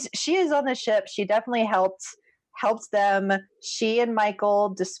 She is on the ship. She definitely helped them. She and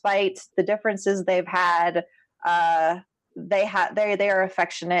Michael, despite the differences they've had, they are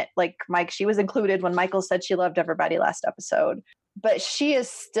affectionate. Like Mike, she was included when Michael said she loved everybody last episode, but she is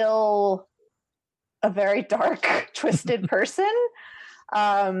still a very dark, twisted person.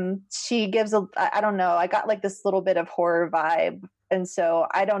 She gives I don't know, I got like this little bit of horror vibe. And so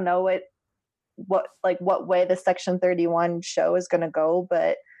I don't know what way the Section 31 show is going to go,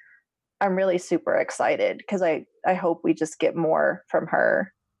 but I'm really super excited because I hope we just get more from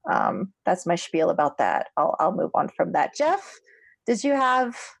her. That's my spiel about that. I'll move on from that. Jeff, did you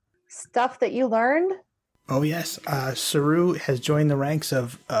have stuff that you learned? Oh yes, Saru has joined the ranks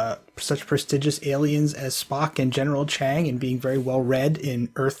of such prestigious aliens as Spock and General Chang, and being very well read in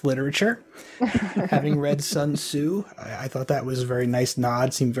Earth literature. Having read Sun Tzu, I thought that was a very nice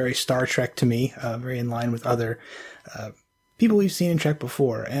nod. Seemed very Star Trek to me, very in line with other people we've seen in Trek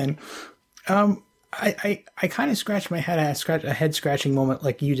before. And I kind of scratched my head. I had a head scratching moment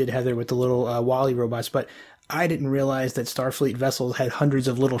like you did, Heather, with the little Wally robots, but I didn't realize that Starfleet vessels had hundreds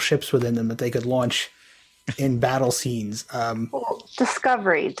of little ships within them that they could launch in battle scenes. Well,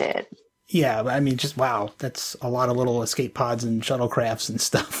 Discovery did. Yeah, I mean, just wow, that's a lot of little escape pods and shuttlecrafts and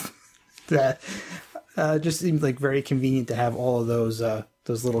stuff. That just seems like very convenient to have all of those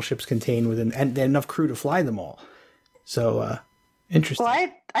little ships contained within, and enough crew to fly them all. So interesting. Well,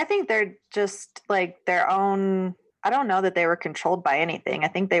 I think they're just like their own. I don't know that they were controlled by anything. I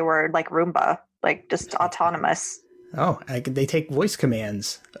think they were like Roomba, like just autonomous. Oh, they take voice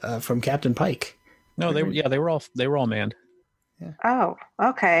commands from Captain Pike. No, they were all manned. Yeah. Oh,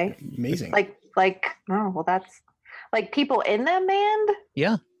 okay. Amazing. Like oh, well, that's like people in them manned.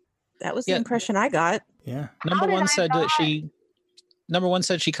 Yeah, that was the impression I got. Yeah. Number one said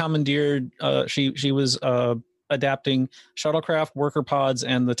she commandeered. She was adapting shuttlecraft, worker pods,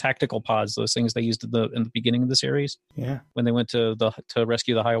 and the tactical pods. Those things they used in the beginning of the series. Yeah. When they went to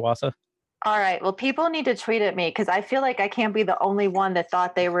rescue the Hiawatha. All right. Well, people need to tweet at me because I feel like I can't be the only one that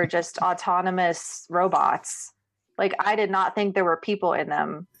thought they were just autonomous robots. Like, I did not think there were people in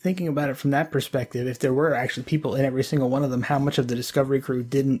them. Thinking about it from that perspective, if there were actually people in every single one of them, how much of the Discovery crew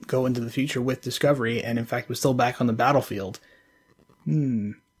didn't go into the future with Discovery and, in fact, was still back on the battlefield?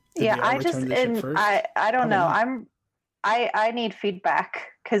 Yeah, I don't know. I need feedback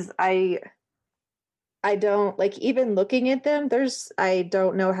because I don't like, even looking at them, I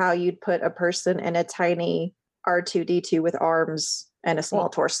don't know how you'd put a person in a tiny R2-D2 with arms and a small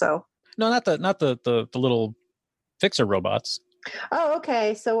torso. No, not the little fixer robots. Oh,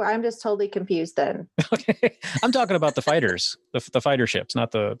 okay. So I'm just totally confused then. Okay. I'm talking about the fighters, the fighter ships,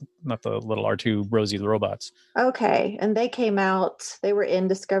 not the little R2 Rosie the robots. Okay. And they came out, they were in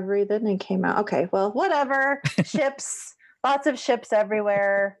Discovery, then they came out. Okay. Well, whatever. Ships, lots of ships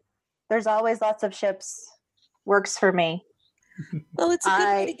everywhere. There's always lots of ships. Works for me. Well, it's a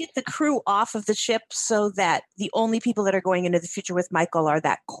good way to get the crew off of the ship so that the only people that are going into the future with Michael are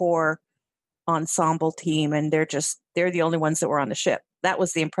that core ensemble team, and they're the only ones that were on the ship. That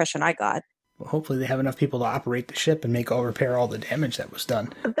was the impression I got. Well, hopefully they have enough people to operate the ship and repair all the damage that was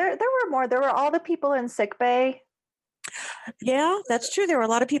done. There were more. There were all the people in sickbay. Yeah, that's true. There were a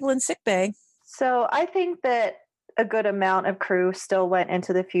lot of people in sickbay. So I think that a good amount of crew still went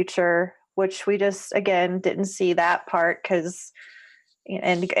into the future, which we just, again, didn't see that part because,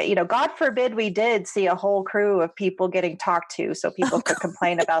 and, God forbid we did see a whole crew of people getting talked to so people could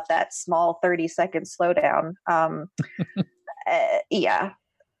complain about that small 30-second slowdown. Yeah.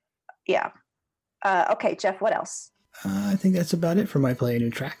 Okay, Jeff, what else? I think that's about it for my Play a New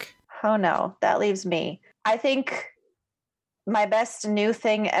Track. Oh, no, that leaves me. I think my best new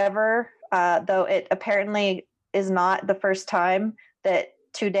thing ever, though it apparently is not the first time that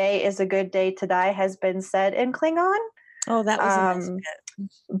today is a good day to die has been said in Klingon. Oh, that was a nice bit.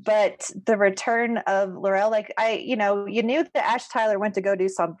 But the return of L'Rell, you knew that Ash Tyler went to go do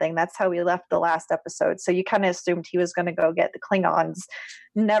something. That's how we left the last episode. So you kind of assumed he was going to go get the Klingons.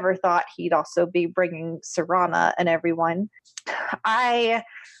 Never thought he'd also be bringing Serana and everyone. I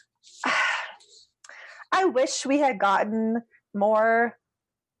wish we had gotten more,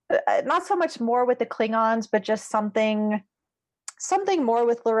 not so much more with the Klingons, but just something more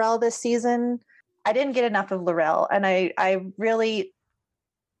with L'Rell this season. I didn't get enough of L'Rell, and I really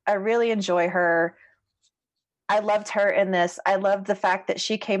enjoy her. I loved her in this. I loved the fact that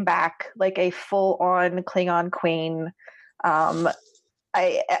she came back like a full-on Klingon queen. I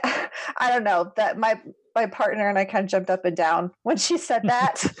don't know, that my partner and I kind of jumped up and down when she said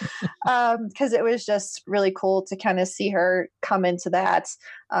that, because it was just really cool to kind of see her come into that.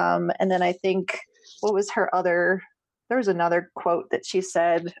 And then I think, what was there was another quote that she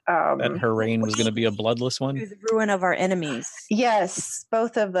said. That her reign was going to be a bloodless one? The ruin of our enemies. Yes,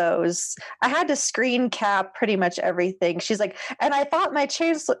 both of those. I had to screen cap pretty much everything. She's like, and I thought my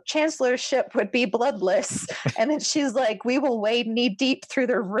chancellorship would be bloodless. And then she's like, we will wade knee deep through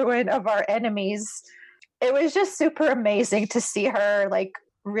the ruin of our enemies. It was just super amazing to see her like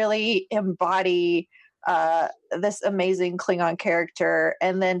really embody this amazing Klingon character,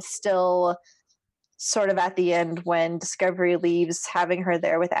 and then still sort of at the end when Discovery leaves, having her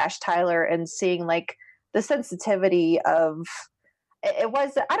there with Ash Tyler and seeing like the sensitivity of it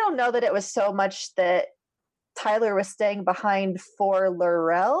was, I don't know that it was so much that Tyler was staying behind for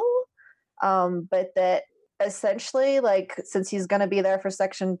L'Rell, but that essentially, like, since he's going to be there for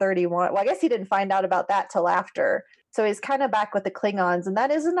Section 31, well, I guess he didn't find out about that till after. So he's kind of back with the Klingons. And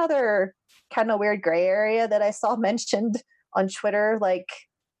that is another kind of weird gray area that I saw mentioned on Twitter. Like,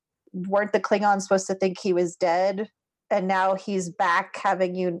 weren't the Klingons supposed to think he was dead? And now he's back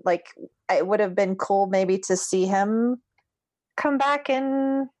having you, like, it would have been cool maybe to see him come back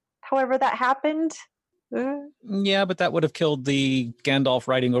in however that happened. Yeah, but that would have killed the Gandalf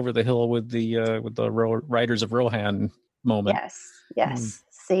riding over the hill with the Riders of Rohan moment. Yes.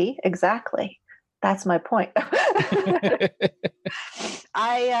 See, exactly. That's my point. I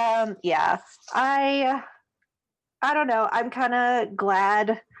don't know. I'm kind of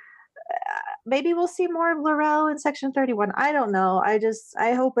glad. Maybe we'll see more of L'Rell in Section 31. I don't know.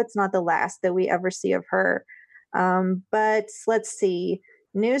 I hope it's not the last that we ever see of her. But let's see.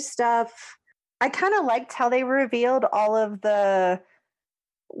 New stuff. I kind of liked how they revealed all of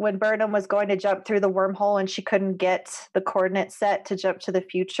when Burnham was going to jump through the wormhole and she couldn't get the coordinate set to jump to the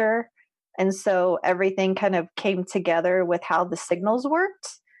future. And so everything kind of came together with how the signals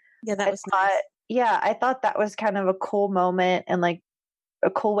worked. Yeah, that was nice. Yeah, I thought that was kind of a cool moment and like a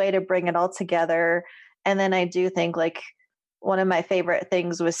cool way to bring it all together. And then I do think like one of my favorite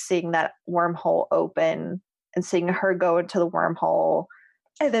things was seeing that wormhole open and seeing her go into the wormhole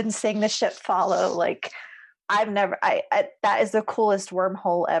and then seeing the ship follow. Like, that is the coolest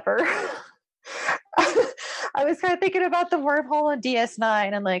wormhole ever. I was kind of thinking about the wormhole in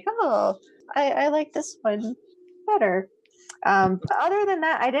DS9 and like, oh, I like this one better. But other than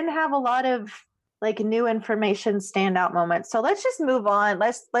that, I didn't have a lot of like new information standout moments. So let's just move on.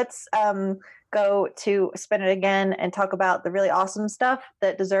 Let's go to Spin It Again and talk about the really awesome stuff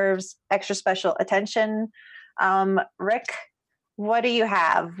that deserves extra special attention. Rick, what do you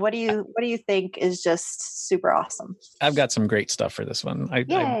have? What do you think is just super awesome? I've got some great stuff for this one.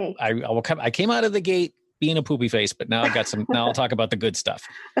 Yay. I came out of the gate being a poopy face, but now I've got some. Now I'll talk about the good stuff.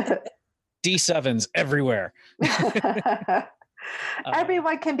 D7s everywhere.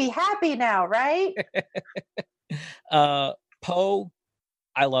 Everyone can be happy now, right? Poe,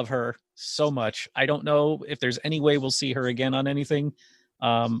 I love her so much. I don't know if there's any way we'll see her again on anything,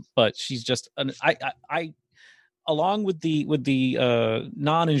 but she's just I along with the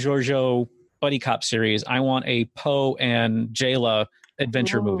Non and Giorgio buddy cop series. I want a Poe and Jayla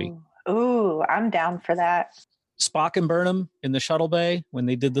adventure movie. Ooh, Ooh, I'm down for that. Spock and Burnham in the shuttle bay when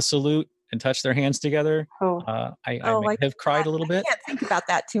they did the salute and touched their hands together. Oh. I may have cried a little bit. I can't think about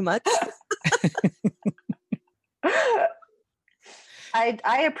that too much.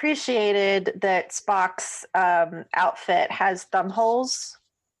 I appreciated that Spock's outfit has thumb holes.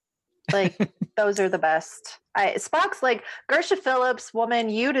 Like, those are the best. Spock's like, Gersha Phillips, woman,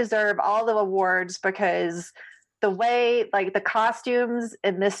 you deserve all the awards, because the way, like, the costumes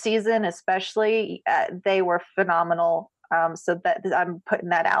in this season especially, they were phenomenal. So that I'm putting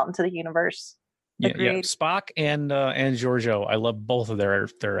that out into the universe. Yeah, Spock and Giorgio, I love both of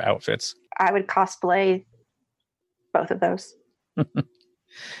their outfits. I would cosplay both of those.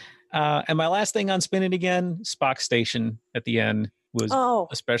 And my last thing on Spin It Again, Spock's station at the end was,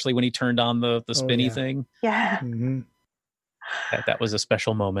 especially when he turned on the spinny thing. Yeah. Mm-hmm. That was a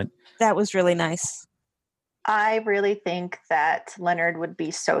special moment. That was really nice. I really think that Leonard would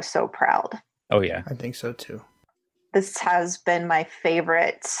be so proud. Oh, yeah. I think so, too. This has been my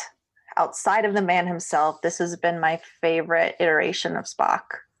favorite, outside of the man himself, this has been my favorite iteration of Spock.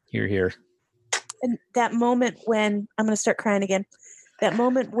 Here. And that moment when, I'm going to start crying again, that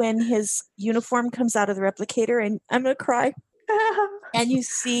moment when his uniform comes out of the replicator, and I'm going to cry, and you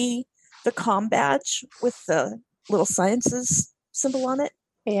see the comm badge with the little sciences symbol on it.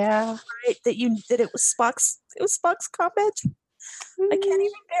 Yeah. Right, that it was Spock's comm badge. I can't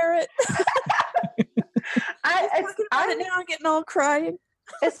even bear it. I'm getting all crying.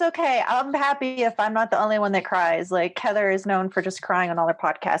 It's okay. I'm happy if I'm not the only one that cries. Like, Heather is known for just crying on all her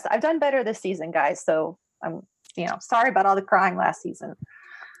podcasts. I've done better this season, guys. So I'm, sorry about all the crying last season.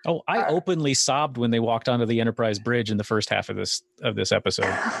 Oh, I openly sobbed when they walked onto the Enterprise bridge in the first half of this episode.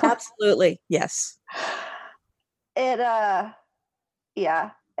 Absolutely. Yes. Yeah.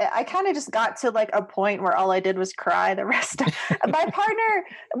 I kind of just got to like a point where all I did was cry. The rest of my partner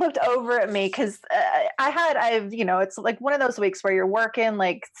looked over at me because it's like one of those weeks where you're working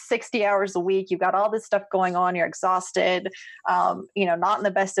like 60 hours a week. You've got all this stuff going on. You're exhausted, not in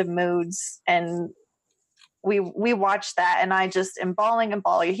the best of moods. And we watched that, and I just am bawling and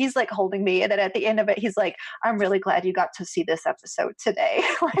bawling. He's like holding me. And then at the end of it, he's like, I'm really glad you got to see this episode today.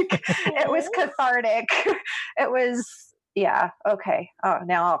 Like, it was cathartic. It was, yeah. Okay. Oh,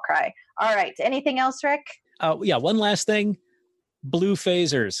 now I'll cry. All right. Anything else, Rick? Yeah. One last thing. Blue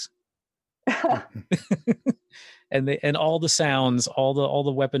phasers. and all the sounds, all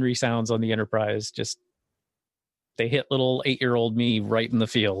the weaponry sounds on the Enterprise, just, they hit little 8-year-old me right in the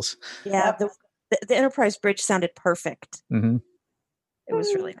feels. Yeah. The Enterprise bridge sounded perfect. Mm-hmm. It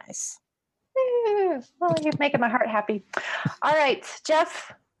was really nice. Well, you're making my heart happy. All right,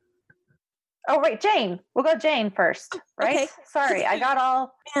 Jeff. Oh, wait, Jane. We'll go Jane first, right? Okay. Sorry, I got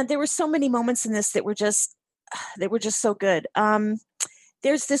all. Man, there were so many moments in this that were just so good.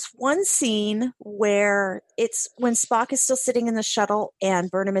 There's this one scene where it's when Spock is still sitting in the shuttle and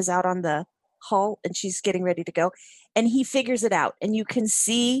Burnham is out on the hull and she's getting ready to go, and he figures it out, and you can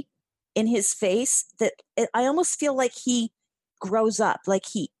see in his face that I almost feel like he grows up, like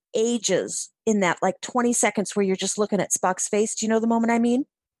he ages in that like 20 seconds where you're just looking at Spock's face. Do you know the moment I mean?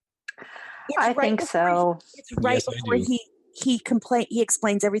 I think so. It's right before he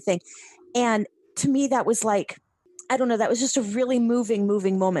explains everything. And to me, that was like, I don't know, that was just a really moving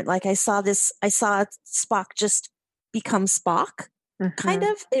moment. Like I saw Spock just become Spock, kind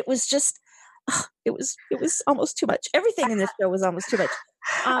of. It was just, it was almost too much. Everything in this show was almost too much.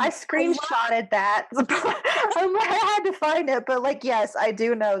 I screenshotted that. I had to find it, but like, yes, I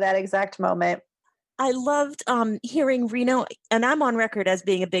do know that exact moment. I loved hearing Reno, and I'm on record as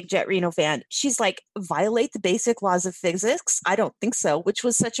being a big Jet Reno fan. She's like, violate the basic laws of physics? I don't think so, which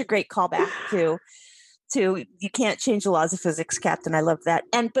was such a great callback to you can't change the laws of physics, Captain. I love that.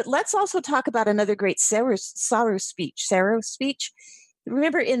 But let's also talk about another great Saru speech.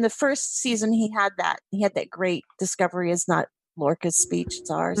 Remember in the first season, he had that great discovery is not Lorca's speech, it's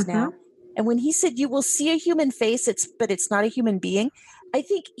ours now. And when he said, you will see a human face, but it's not a human being, I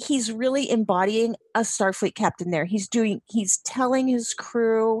think he's really embodying a Starfleet captain there. He's telling his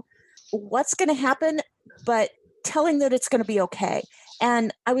crew what's going to happen, but telling that it's going to be okay.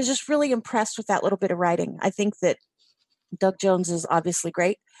 And I was just really impressed with that little bit of writing. I think that Doug Jones is obviously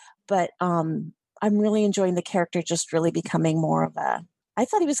great, but I'm really enjoying the character just really becoming more of a, I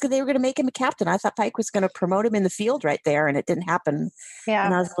thought they were going to make him a captain. I thought Pike was going to promote him in the field right there, and it didn't happen. Yeah.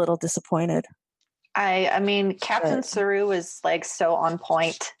 And I was a little disappointed. I mean, Captain Saru was like so on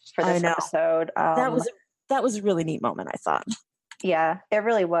point for this episode. That was a really neat moment, I thought. Yeah, it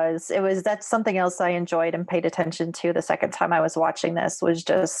really was. That's something else I enjoyed and paid attention to the second time I was watching this, was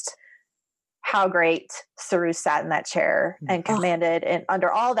just how great Saru sat in that chair and commanded and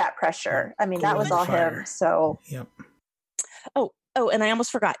under all that pressure. I mean, that was all him. So, yep. Oh, and I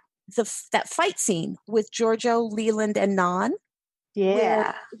almost forgot that fight scene with Giorgio, Leland, and Nan.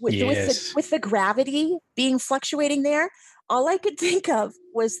 Yeah. With the gravity being fluctuating there, all I could think of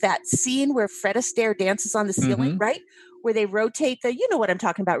was that scene where Fred Astaire dances on the ceiling, right? Where they rotate you know what I'm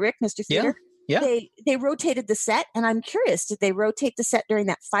talking about, Rick, Mr. Theater? Yeah. They rotated the set, and I'm curious, did they rotate the set during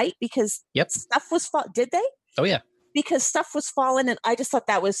that fight? Because stuff was did they? Oh yeah. Because stuff was falling, and I just thought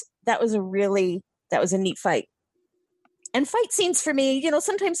that was a neat fight. And fight scenes for me, you know,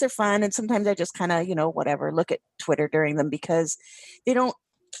 sometimes they're fun, and sometimes I just kind of, you know, whatever, look at Twitter during them because they don't.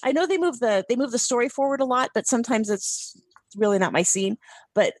 I know they move the story forward a lot, but sometimes it's really not my scene.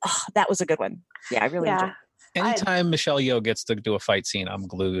 But that was a good one. Yeah, I really enjoyed it. Anytime Michelle Yeoh gets to do a fight scene, I'm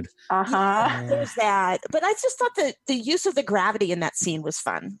glued. Yeah, there's that. But I just thought that the use of the gravity in that scene was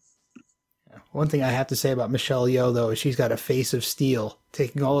fun. One thing I have to say about Michelle Yeoh, though, is she's got a face of steel.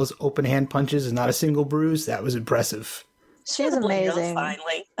 Taking all those open hand punches and not a single bruise, that was impressive. She's amazing.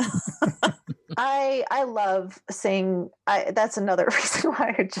 Finally. I love seeing, that's another reason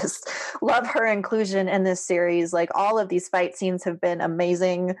why I just love her inclusion in this series. Like, all of these fight scenes have been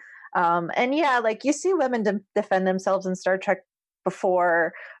amazing. And yeah, like, you see women defend themselves in Star Trek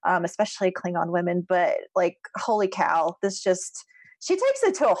before, especially Klingon women, but like, holy cow, she takes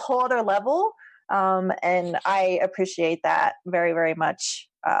it to a whole other level. And I appreciate that very, very much,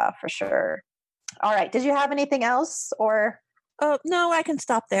 for sure. All right. Did you have anything else or? No, I can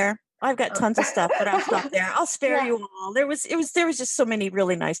stop there. I've got tons of stuff, but I'll stop there. I'll spare you all. There was just so many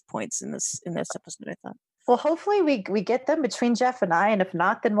really nice points in this episode, I thought. Well, hopefully we get them between Jeff and I, and if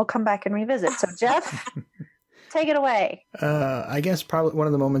not, then we'll come back and revisit. So Jeff, take it away. I guess probably one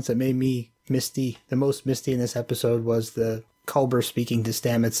of the moments that made me the most misty in this episode was the Culber speaking to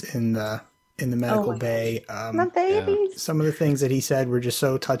Stamets in the medical bay. My babies. Some of the things that he said were just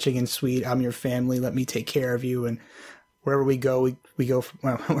so touching and sweet. I'm your family. Let me take care of you. And wherever we go, we go.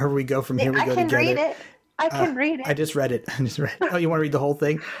 Wherever we go from here, we go together. Read it. I can read it. I just read it. Oh, you want to read the whole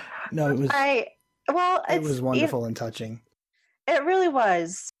thing? No, it was. It was wonderful and touching. It really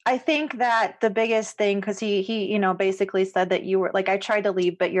was. I think that the biggest thing, because he basically said that you were like, I tried to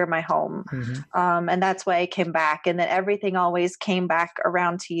leave, but you're my home. Mm-hmm. And that's why I came back. And that everything always came back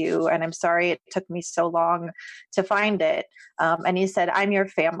around to you. And I'm sorry it took me so long to find it. And he said, I'm your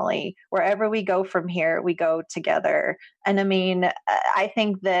family. Wherever we go from here, we go together. And I mean, I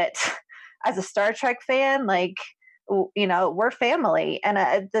think that as a Star Trek fan, like, you know, we're family. And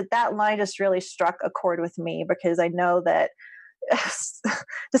that line just really struck a chord with me, because I know that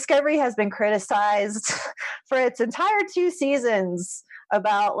Discovery has been criticized for its entire 2 seasons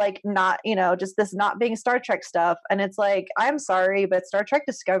about like not, you know, just this not being Star Trek stuff. And it's like, I'm sorry, but Star Trek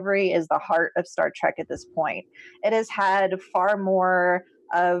Discovery is the heart of Star Trek at this point. It has had far more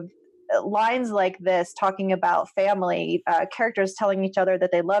of lines like this talking about family, characters telling each other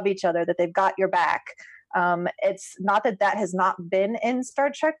that they love each other, that they've got your back. It's not that has not been in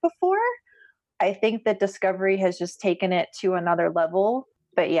Star Trek before. I think that Discovery has just taken it to another level.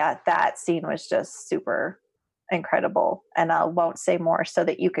 But yeah, that scene was just super incredible. And I won't say more so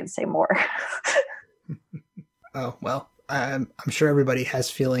that you can say more. Oh, well, I'm sure everybody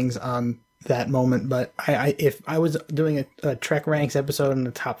has feelings on that moment. But if I was doing a Trek Ranks episode in the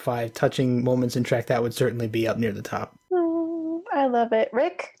top 5 touching moments in Trek, that would certainly be up near the top. I love it.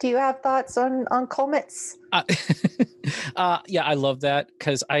 Rick, do you have thoughts on Colmets? Yeah, I love that,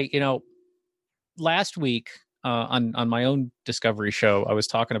 because last week on my own Discovery show, I was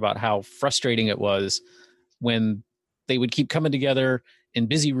talking about how frustrating it was when they would keep coming together in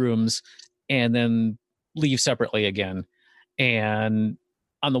busy rooms and then leave separately again. And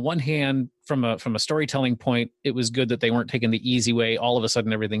on the one hand, from a storytelling point, it was good that they weren't taking the easy way. All of a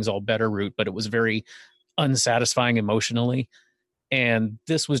sudden, everything's all better route, but it was very unsatisfying emotionally. And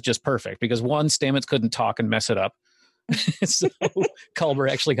this was just perfect because, one, Stamets couldn't talk and mess it up. So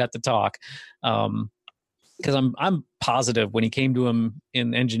Culber actually got to talk. Because I'm positive when he came to him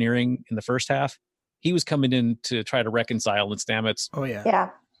in engineering in the first half, he was coming in to try to reconcile, and Stamets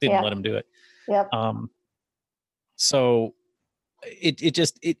didn't let him do it. Yep. So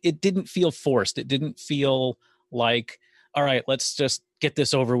it didn't feel forced. It didn't feel like, all right, let's just get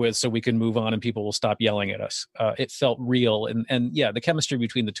this over with so we can move on and people will stop yelling at us. It felt real. And yeah, the chemistry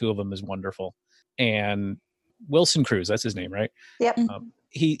between the two of them is wonderful. And Wilson Cruz, that's his name, right? Yep.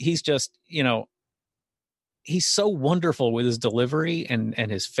 He's just, he's so wonderful with his delivery and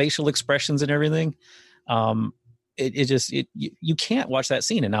his facial expressions and everything. You can't watch that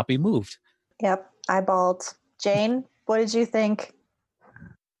scene and not be moved. Yep. I bawled. Jane, what did you think?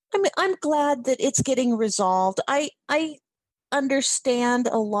 I mean, I'm glad that it's getting resolved. I understand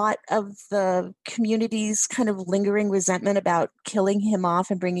a lot of the community's kind of lingering resentment about killing him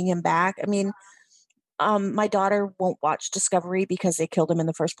off and bringing him back. I mean, my daughter won't watch Discovery because they killed him in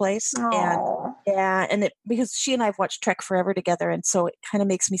the first place, and Oh, yeah, and because she and I have watched Trek forever together, and so it kind of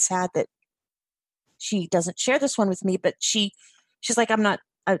makes me sad that she doesn't share this one with me. But she's like,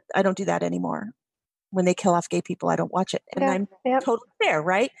 I don't do that anymore. When they kill off gay people, I don't watch it, and yeah, I'm yep, totally fair,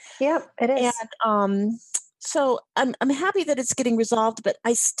 right? yep, it And is. so I'm happy that it's getting resolved, but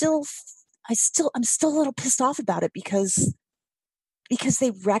I'm still a little pissed off about it because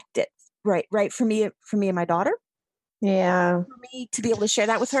they wrecked it, right for me and my daughter, Yeah. for me to be able to share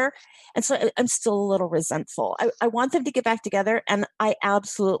that with her. And so I'm still a little resentful. I want them to get back together, and I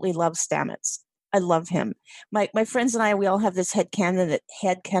absolutely love Stamets. I love him. My friends and I, we all have this headcanon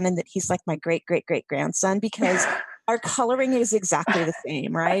that he's like my great great great grandson because our coloring is exactly the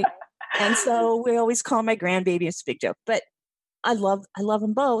same, right? And so we always call him my grandbaby. It's a big joke, but I love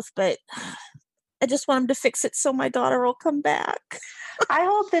them both. But I just want him to fix it so my daughter will come back. I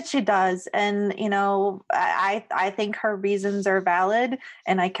hope that she does, and I think her reasons are valid,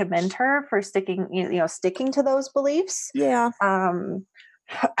 and I commend her for sticking to those beliefs. Yeah.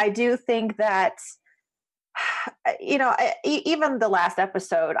 I do think that even the last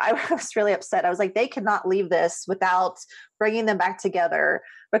episode, I was really upset. I was like, they cannot leave this without bringing them back together,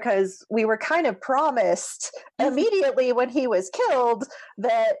 because we were kind of promised immediately when he was killed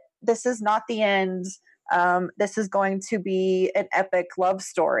that this is not the end. This is going to be an epic love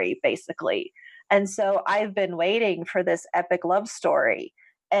story, basically. And so I've been waiting for this epic love story.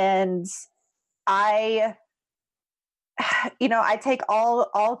 And I I take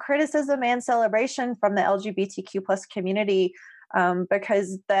all criticism and celebration from the LGBTQ plus community,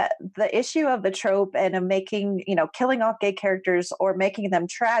 because the issue of the trope and of making, killing off gay characters or making them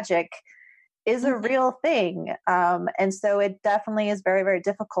tragic is a real thing. And so it definitely is very, very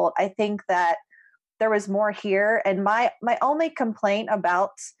difficult. I think that there was more here. And my only complaint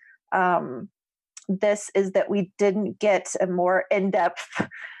about this is that we didn't get a more in-depth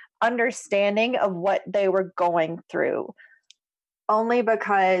understanding of what they were going through, only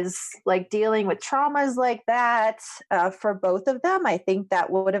because dealing with traumas like that, for both of them, I think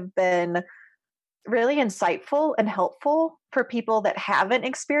that would have been really insightful and helpful for people that haven't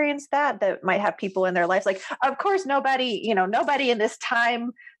experienced that might have people in their lives. Like, of course, nobody in this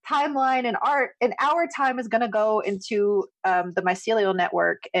timeline and in our time is going to go into the mycelial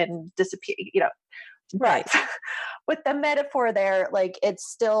network and disappear, Right. but with the metaphor there, it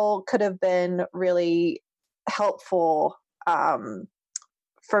still could have been really helpful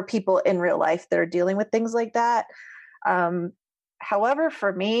for people in real life that are dealing with things like that. However,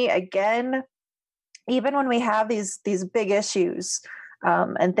 for me, again, even when we have these big issues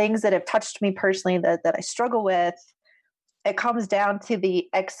and things that have touched me personally that I struggle with, it comes down to the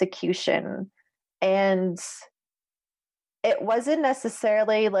execution. And it wasn't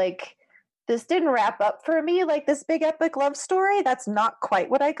necessarily this didn't wrap up for me like this big epic love story. That's not quite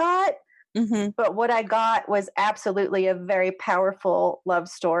what I got. Mm-hmm. But what I got was absolutely a very powerful love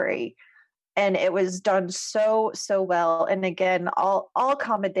story. And it was done so well. And again, all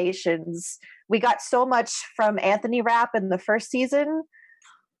accommodations. We got so much from Anthony Rapp in the first season.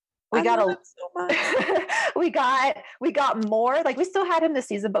 We got so much. we got more. We still had him this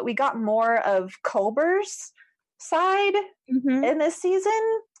season, but we got more of Culber's side in this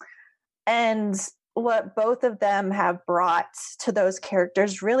season. And what both of them have brought to those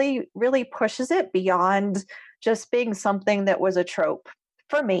characters really, really pushes it beyond just being something that was a trope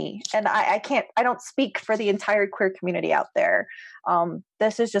for me. And I don't speak for the entire queer community out there.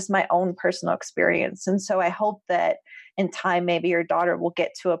 This is just my own personal experience. And so I hope that in time, maybe your daughter will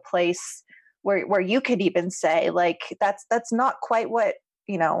get to a place where you could even say that's not quite what,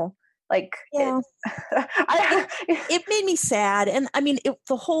 yeah. It made me sad. And I mean,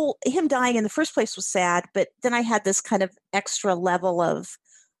 the whole him dying in the first place was sad, but then I had this kind of extra level of,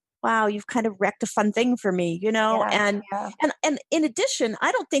 wow, you've kind of wrecked a fun thing for me, and in addition,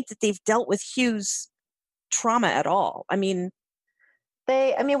 I don't think that they've dealt with Hugh's trauma at all. I mean,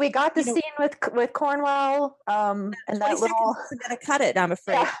 we got the scene with Cornwell, and that little isn't gonna cut it, I'm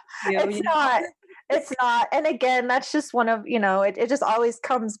afraid. Yeah, it's not. And again, that's just one of, it just always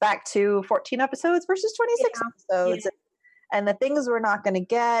comes back to 14 episodes versus 26 episodes. And the things we're not going to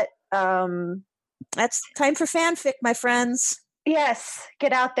get. That's time for fanfic, my friends. Yes.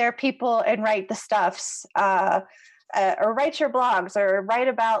 Get out there, people, and write the stuffs. Or write your blogs, or write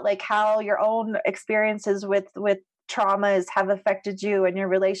about how your own experiences with traumas have affected you and your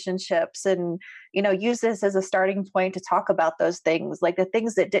relationships, and use this as a starting point to talk about those things, like the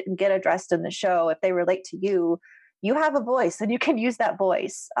things that didn't get addressed in the show. If they relate to you, you have a voice and you can use that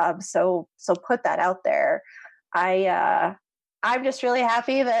voice. So put that out there. I'm just really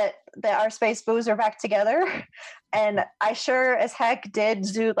happy that our Space Boos are back together. And I sure as heck did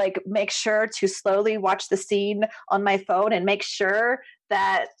make sure to slowly watch the scene on my phone and make sure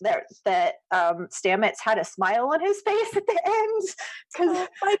that Stamets had a smile on his face at the end. Because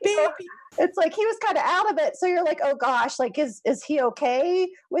my baby. It's like he was kind of out of it. So you're like, oh gosh, like is he okay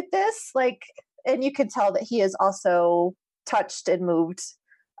with this? Like, and you can tell that he is also touched and moved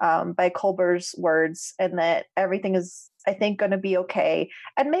by Culber's words, and that everything is, I think, going to be okay.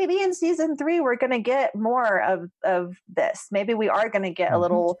 And maybe in season 3, we're going to get more of this. Maybe we are going to get a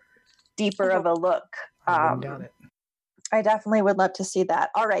little deeper of a look. I wouldn't doubt it. I definitely would love to see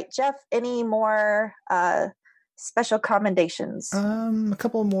that. All right, Jeff, any more special commendations? A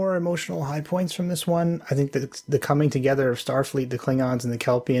couple more emotional high points from this one. I think that the coming together of Starfleet, the Klingons, and the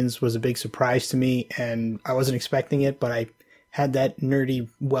Kelpians was a big surprise to me, and I wasn't expecting it, but I had that nerdy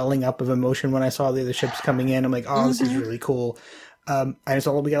welling up of emotion when I saw the other ships coming in. I'm like, oh, this is really cool. I just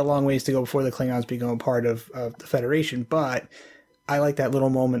thought we got a long ways to go before the Klingons become a part of the Federation, but I like that little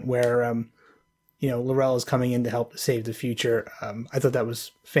moment where, L'Rell is coming in to help save the future. I thought that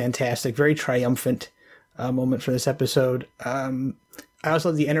was fantastic. Very triumphant moment for this episode. I also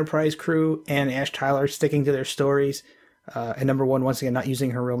love the Enterprise crew and Ash Tyler sticking to their stories. And number one, once again, not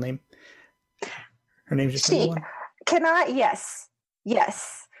using her real name. Her name's just number one.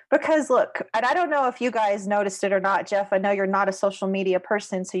 Yes. Because look, and I don't know if you guys noticed it or not, Jeff, I know you're not a social media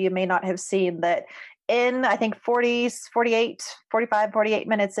person, so you may not have seen that in, I think 45, 48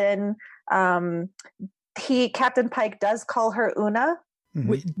 minutes in, Captain Pike does call her Una.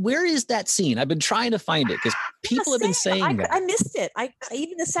 Where is that scene? I've been trying to find it because people have been saying that. I missed it. I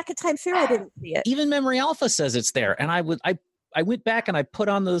even the second time through, I didn't see it. Even Memory Alpha says it's there. And I went back and I put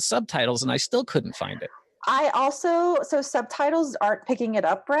on the subtitles and I still couldn't find it. So subtitles aren't picking it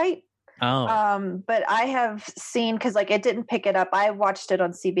up right. Oh. But I have seen, because it didn't pick it up. I watched it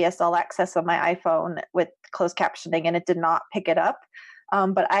on CBS All Access on my iPhone with closed captioning, and it did not pick it up.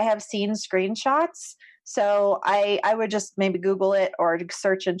 But I have seen screenshots. So I would just maybe Google it or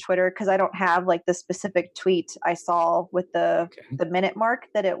search in Twitter, because I don't have the specific tweet I saw with the minute mark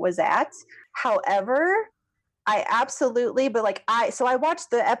that it was at. However, I absolutely, but I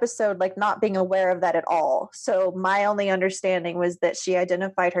watched the episode not being aware of that at all. So my only understanding was that she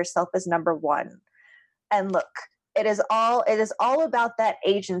identified herself as number one. And look, it is all about that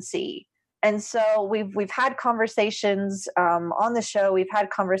agency. And so we've had conversations on the show. We've had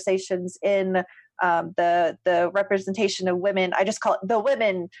conversations in the representation of women. I just call it the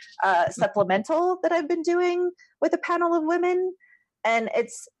women supplemental that I've been doing with a panel of women. And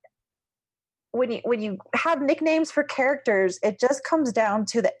it's, when you have nicknames for characters, it just comes down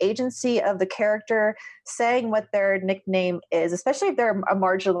to the agency of the character saying what their nickname is, especially if they're a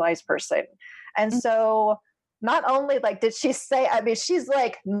marginalized person. And so not only did she say, I mean, she's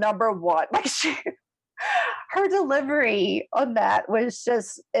number one, her delivery on that was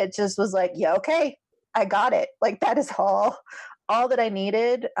it just was yeah, okay, I got it. That is all that I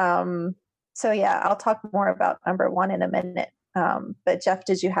needed. So yeah, I'll talk more about number one in a minute. But Jeff,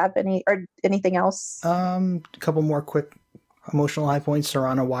 did you have anything else? A couple more quick emotional high points.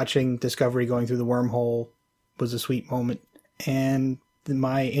 Serana watching Discovery going through the wormhole was a sweet moment, and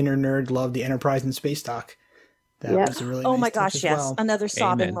my inner nerd loved the Enterprise and space dock. That was a really nice my gosh, touch as yes, well. another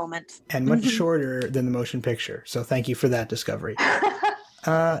sobbing moment, and much shorter than the motion picture. So thank you for that, Discovery.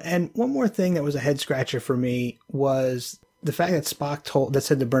 And one more thing that was a head scratcher for me was the fact that Spock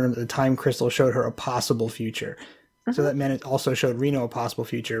said to Burnham that the time crystal showed her a possible future. So that meant it also showed Reno a possible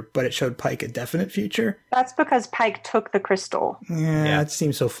future, but it showed Pike a definite future. That's because Pike took the crystal. Yeah, it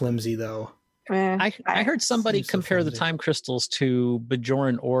seems so flimsy, though. I heard somebody compare the time crystals to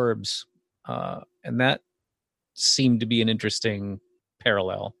Bajoran orbs, and that seemed to be an interesting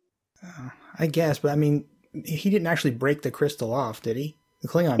parallel. I guess, but I mean, he didn't actually break the crystal off, did he? The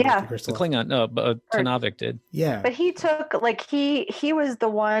Klingon broke the crystal off. The Klingon, no, but Tanavik did. Yeah. But he took, he was the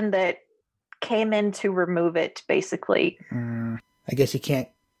one that came in to remove it, basically. I guess he can't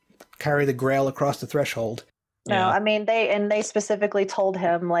carry the Grail across the threshold. No, I mean, they specifically told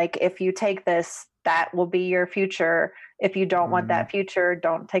him, if you take this, that will be your future. If you don't want that future,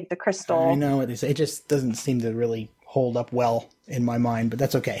 don't take the crystal. I know, it just doesn't seem to really hold up well in my mind, but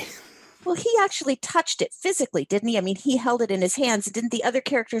that's okay. Well, he actually touched it physically, didn't he? I mean, he held it in his hands. Didn't the other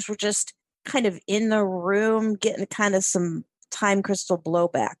characters were just kind of in the room getting kind of some time crystal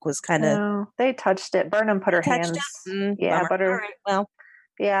blowback was kind of. No, they touched it. Burnham put her hands. Yeah, bummer. but her. All right, well,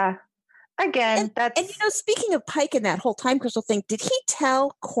 yeah. Again, that's. And speaking of Pike and that whole time crystal thing, did he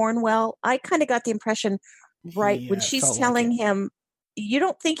tell Cornwell? I kind of got the impression, right, when she's telling him, you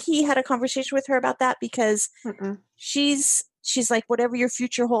don't think he had a conversation with her about that? Because she's like, whatever your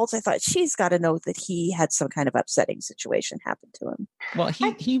future holds. I thought she's got to know that he had some kind of upsetting situation happen to him. Well,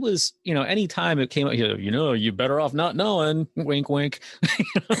 he was, anytime it came up, you better off not knowing, wink, wink.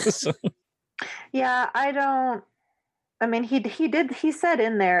 So. Yeah, he said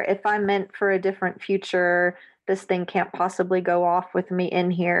in there, if I'm meant for a different future, this thing can't possibly go off with me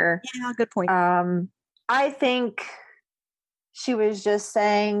in here. Yeah, good point. I think she was just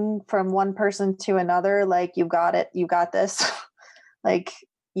saying from one person to another, like, you got it, you got this. Like,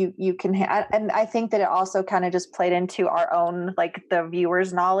 you can, and I think that it also kind of just played into our own, like, the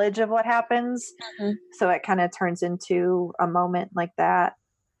viewer's knowledge of what happens. So it kind of turns into a moment like that.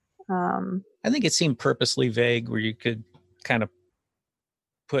 I think it seemed purposely vague where you could kind of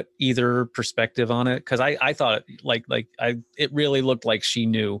put either perspective on it. Cause I thought it really looked like she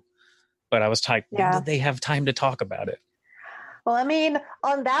knew, but I was like, when did they have time to talk about it? Well, I mean,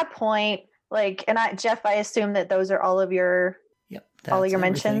 on that point, like, and Jeff, I assume that those are all of your, all of your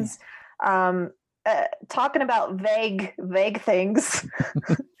mentions. Talking about vague things.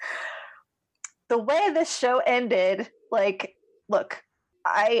 The way this show ended, like, look,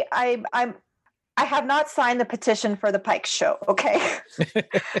 I have not signed the petition for the Pike show. Okay.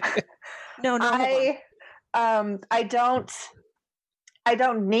 No. I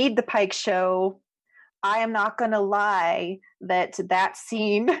don't need the Pike show. I am not going to lie that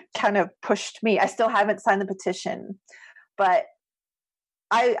scene kind of pushed me. I still haven't signed the petition, but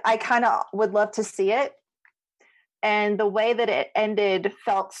I kind of would love to see it. And the way that it ended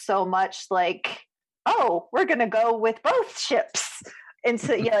felt so much like, oh, we're going to go with both ships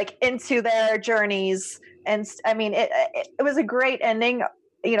into their journeys. And I mean, it was a great ending,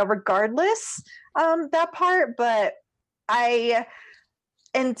 regardless, that part, but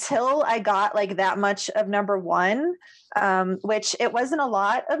until I got like that much of number one, which it wasn't a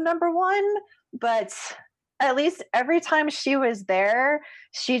lot of number one, but at least every time she was there,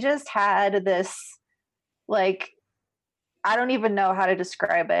 she just had this, like, I don't even know how to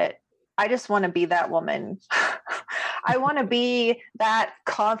describe it. I just want to be that woman. I want to be that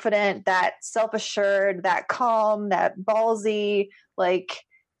confident, that self-assured, that calm, that ballsy. Like,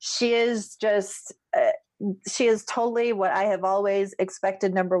 she is just, she is totally what I have always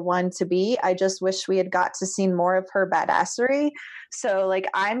expected number one to be. I just wish we had got to see more of her badassery. So, like,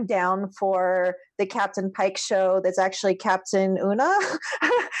 I'm down for the Captain Pike show that's actually Captain Una,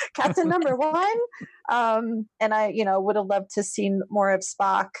 Captain number one. And I, would have loved to see more of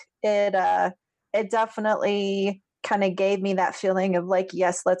Spock. It definitely kind of gave me that feeling of like,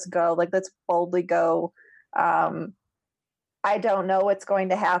 yes, let's go. Like, let's boldly go. I don't know what's going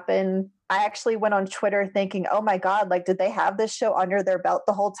to happen. I actually went on Twitter thinking, oh my God, like, did they have this show under their belt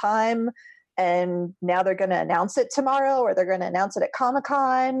the whole time? And now they're going to announce it tomorrow, or they're going to announce it at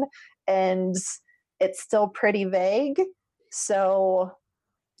Comic-Con, and it's still pretty vague. So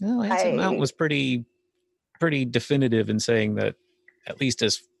Anson Mount was pretty definitive in saying that, at least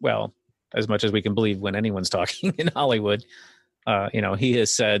as much as we can believe when anyone's talking in Hollywood, he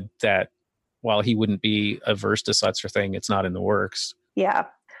has said that while he wouldn't be averse to such a thing, it's not in the works. Yeah.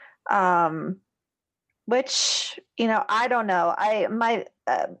 Which, I don't know.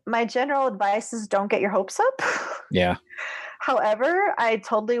 My general advice is don't get your hopes up. Yeah. However, I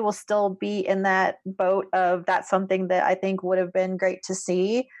totally will still be in that boat of that's something that I think would have been great to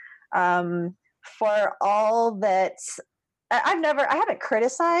see. For all that, I haven't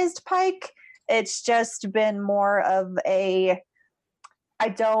criticized Pike. It's just been more of I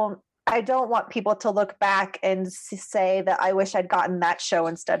don't want people to look back and say that I wish I'd gotten that show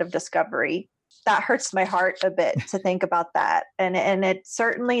instead of Discovery. That hurts my heart a bit to think about that. And it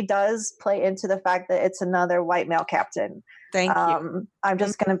certainly does play into the fact that it's another white male captain. Thank you. I'm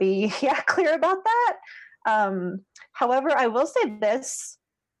just going to be clear about that. However, I will say this.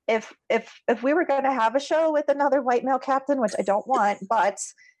 If we were going to have a show with another white male captain, which I don't want, but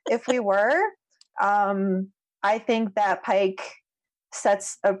if we were, I think that Pike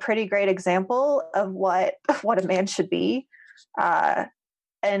sets a pretty great example of what a man should be.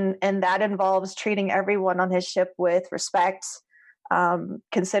 And that involves treating everyone on his ship with respect,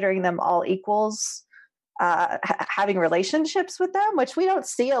 considering them all equals, having relationships with them, which we don't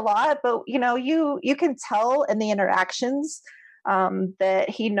see a lot, but you can tell in the interactions that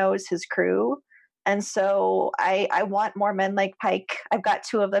he knows his crew. And so I want more men like Pike. I've got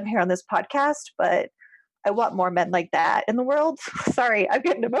 2 of them here on this podcast, but want more men like that in the world. Sorry, I'm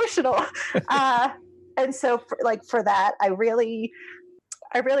getting emotional. And so for that, I really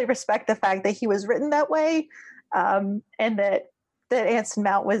respect the fact that he was written that way, and that Anson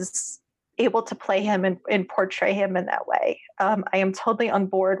Mount was able to play him and portray him in that way. I am totally on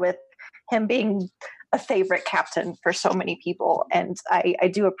board with him being a favorite captain for so many people, and I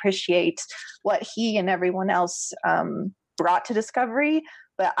do appreciate what he and everyone else brought to Discovery,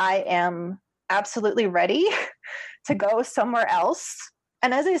 but I am absolutely ready to go somewhere else.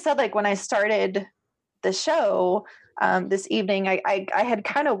 And as I said, like when I started the show this evening, I had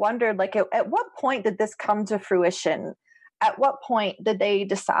kind of wondered, like, at what point did this come to fruition? At what point did they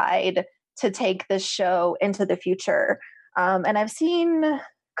decide to take this show into the future? And I've seen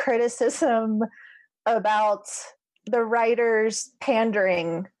criticism about the writers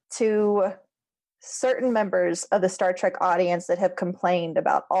pandering to certain members of the Star Trek audience that have complained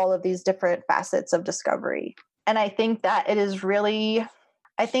about all of these different facets of Discovery. And I think that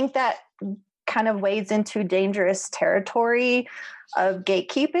that kind of wades into dangerous territory of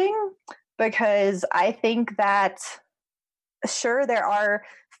gatekeeping, because I think that, sure, there are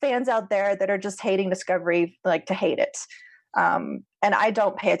fans out there that are just hating Discovery, like, to hate it. And I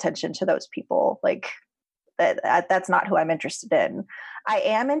don't pay attention to those people. Like, that's not who I'm interested in. I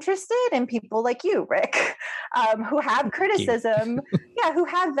am interested in people like you, Rick, who have criticism, who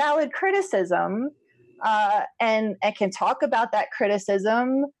have valid criticism, and can talk about that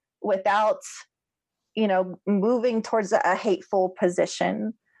criticism without, moving towards a hateful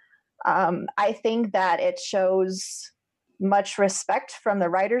position. I think that it shows much respect from the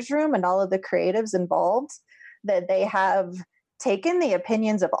writers' room and all of the creatives involved, that they have taken the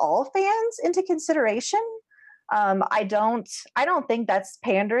opinions of all fans into consideration. I don't think that's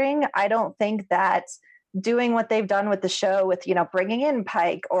pandering. I don't think that doing what they've done with the show, with, bringing in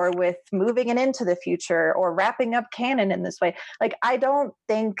Pike, or with moving it into the future, or wrapping up canon in this way, like, I don't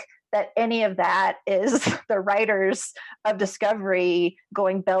think that any of that is the writers of Discovery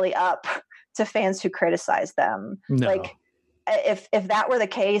going belly up to fans who criticize them. No. Like, if that were the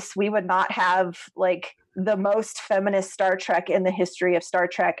case, we would not have, like, the most feminist Star Trek in the history of Star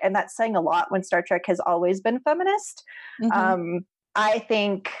Trek. And that's saying a lot when Star Trek has always been feminist. Mm-hmm. I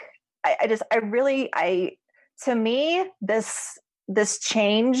think to me, this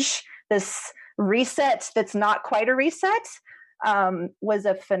change, this reset that's not quite a reset, was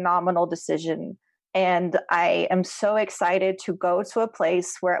a phenomenal decision. And I am so excited to go to a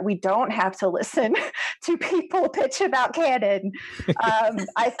place where we don't have to listen to people pitch about canon.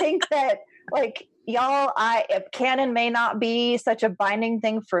 I think that, like, y'all, if canon may not be such a binding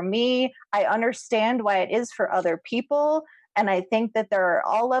thing for me, I understand why it is for other people. And I think that there are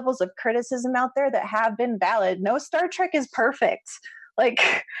all levels of criticism out there that have been valid. No Star Trek is perfect.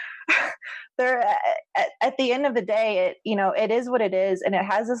 Like, at the end of the day, it is what it is, and it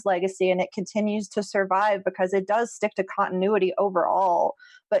has this legacy, and it continues to survive because it does stick to continuity overall.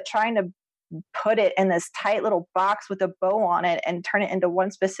 But trying to put it in this tight little box with a bow on it and turn it into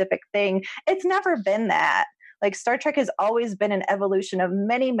one specific thing, it's never been that. Like, Star Trek has always been an evolution of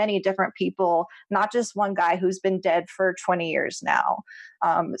many, many different people, not just one guy who's been dead for 20 years now.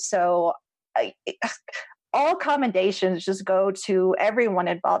 All commendations just go to everyone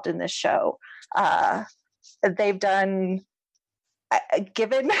involved in this show. They've done,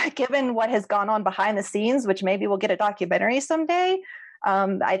 given what has gone on behind the scenes, which maybe we'll get a documentary someday,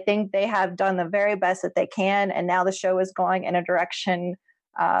 I think they have done the very best that they can. And now the show is going in a direction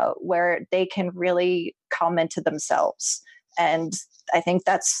where they can really come into themselves. And I think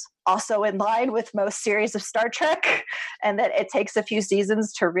that's also in line with most series of Star Trek, and that it takes a few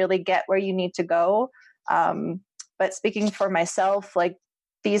seasons to really get where you need to go. But speaking for myself, like,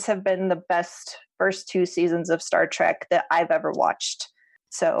 these have been the best first 2 seasons of Star Trek that I've ever watched.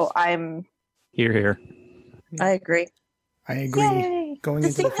 So I'm here. I agree. Yay. Going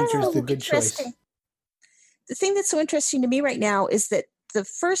into the future is the good choice. The thing that's so interesting to me right now is that the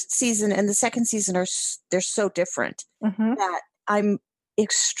first season and the second season they're so different, mm-hmm. that I'm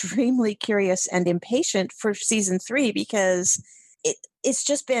extremely curious and impatient for season 3, because it's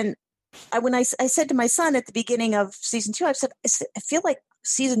just been. When I said to my son at the beginning of season 2, I feel like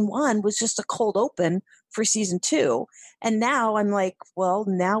season 1 was just a cold open for season 2. And now I'm like, well,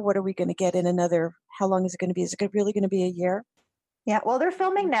 now what are we going to get in another, how long is it going to be? Is it really going to be a year? Yeah, well, they're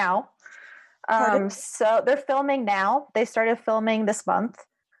filming now. So they're filming now. They started filming this month.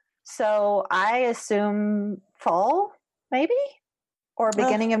 So I assume fall, maybe? Or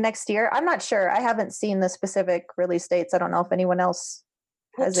beginning of next year. I'm not sure. I haven't seen the specific release dates. I don't know if anyone else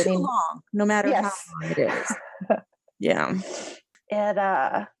has too long, no matter how long it is. Yeah. And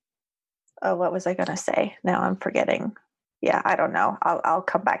Oh, what was I going to say? Now I'm forgetting. Yeah, I don't know. I'll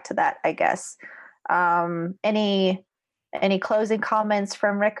come back to that, I guess. Any closing comments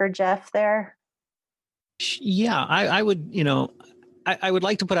from Rick or Jeff there? Yeah, I would, I would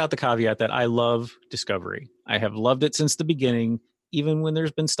like to put out the caveat that I love Discovery. I have loved it since the beginning, even when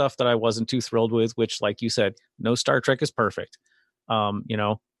there's been stuff that I wasn't too thrilled with, which, like you said, no Star Trek is perfect.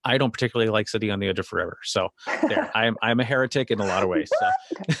 I don't particularly like City on the Edge of Forever. So there, I'm a heretic in a lot of ways. So.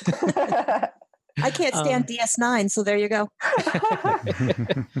 I can't stand DS9, so there you go.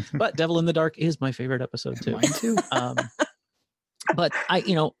 But Devil in the Dark is my favorite episode too. Mine too. But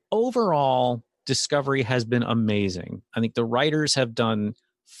overall, Discovery has been amazing. I think the writers have done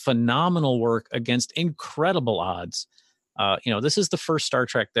phenomenal work against incredible odds. This is the first Star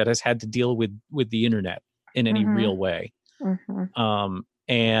Trek that has had to deal with the internet in any real way.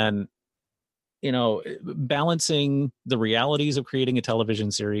 And balancing the realities of creating a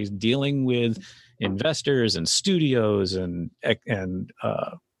television series, dealing with investors and studios and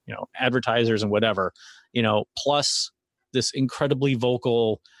advertisers and whatever, plus this incredibly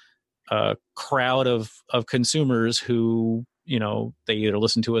vocal crowd of consumers who, they either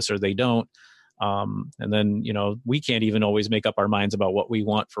listen to us or they don't. And then, we can't even always make up our minds about what we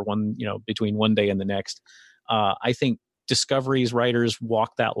want for between one day and the next. I think Discovery's writers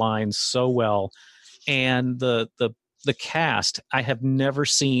walk that line so well. And the cast, I have never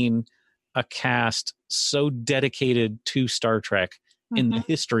seen a cast so dedicated to Star Trek in the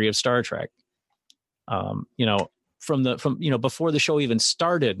history of Star Trek. From before the show even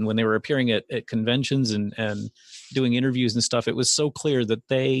started, and when they were appearing at conventions and doing interviews and stuff, it was so clear that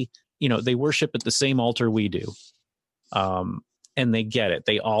they worship at the same altar we do. And they get it.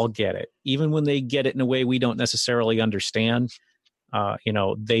 They all get it. Even when they get it in a way we don't necessarily understand,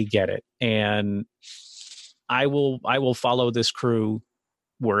 they get it. And I will follow this crew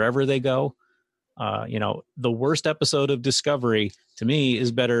wherever they go. The worst episode of Discovery to me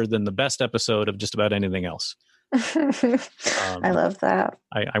is better than the best episode of just about anything else. I love that.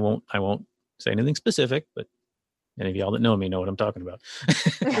 I won't say anything specific, but any of y'all that know me know what I'm talking about.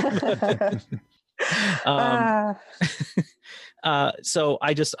 So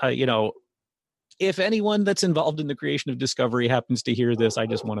I just, if anyone that's involved in the creation of Discovery happens to hear this, I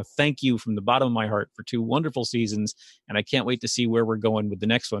just want to thank you from the bottom of my heart for 2 wonderful seasons. And I can't wait to see where we're going with the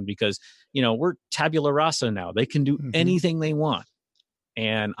next one, because, we're tabula rasa now. They can do anything they want.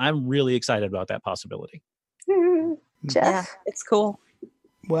 And I'm really excited about that possibility. Jeff? Yeah, it's cool.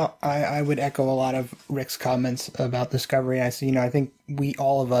 Well, I would echo a lot of Rick's comments about Discovery. I think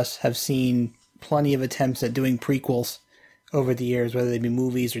all of us have seen plenty of attempts at doing prequels over the years, whether they be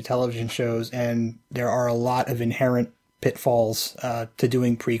movies or television shows, and there are a lot of inherent pitfalls to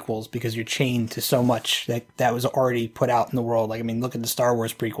doing prequels because you're chained to so much that was already put out in the world. Look at the Star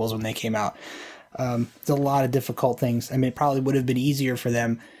Wars prequels when they came out. There's a lot of difficult things. It probably would have been easier for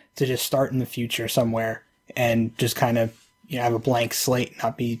them to just start in the future somewhere and just kind of have a blank slate,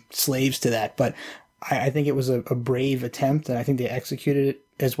 not be slaves to that. But I think it was a brave attempt, and I think they executed it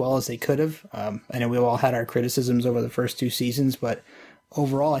as well as they could have. I know we all had our criticisms over the first 2 seasons, but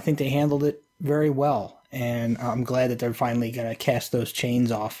overall, I think they handled it very well. And I'm glad that they're finally going to cast those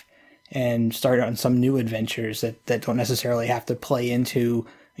chains off and start on some new adventures that don't necessarily have to play into,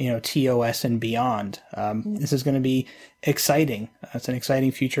 TOS and beyond. This is going to be exciting. It's an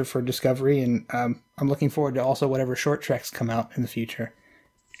exciting future for Discovery, and I'm looking forward to also whatever short treks come out in the future.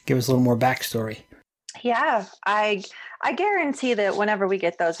 Give us a little more backstory. Yeah, I guarantee that whenever we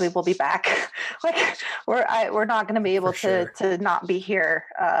get those, we will be back. We're not going to be able to not be here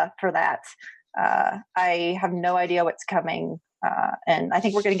for that. I have no idea what's coming, and I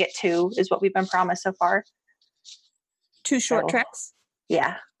think we're going to get 2 is what we've been promised so far. 2 short treks.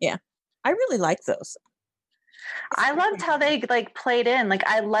 Yeah. I really like those. I loved how they played in.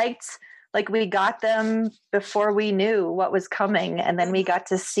 I liked we got them before we knew what was coming, and then we got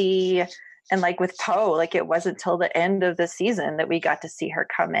to see. And with Poe, it wasn't till the end of the season that we got to see her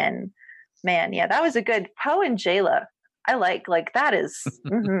come in. Man, yeah, that was a good Poe and Jayla. I like that is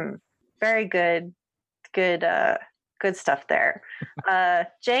very good stuff there.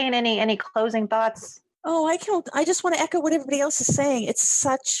 Jane, any closing thoughts? Oh, I just want to echo what everybody else is saying. It's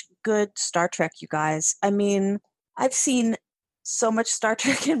such good Star Trek, you guys. I've seen so much Star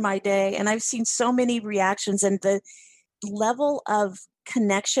Trek in my day, and I've seen so many reactions, and the level of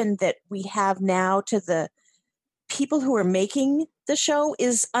connection that we have now to the people who are making the show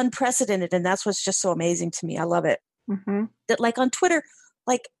is unprecedented, and that's what's just so amazing to me. I love it. That on Twitter,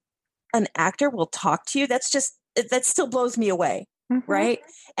 an actor will talk to you. That still blows me away. Right.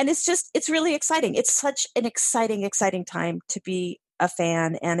 And it's really exciting. It's such an exciting time to be a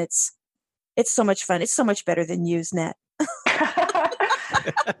fan. And it's It's so much fun. It's so much better than Usenet.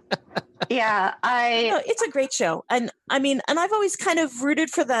 Yeah, It's a great show. And I've always kind of rooted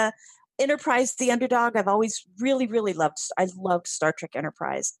for the Enterprise, the underdog. I've always really, really loved Star Trek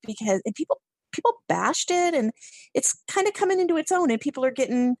Enterprise because people bashed it, and it's kind of coming into its own, and people are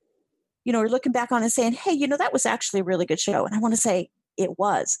getting, are looking back on it and saying, hey, that was actually a really good show. And I want to say it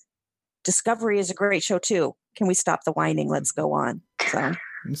was. Discovery is a great show too. Can we stop the whining? Let's go on. So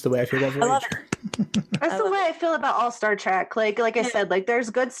it's the way I feel about Voyager. That's the way I feel about all Star Trek. Like I said, like there's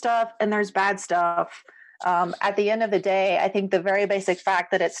good stuff and there's bad stuff. At the end of the day, I think the very basic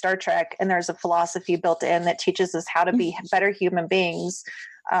fact that it's Star Trek and there's a philosophy built in that teaches us how to be better human beings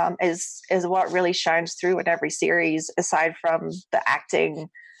is what really shines through in every series, aside from the acting.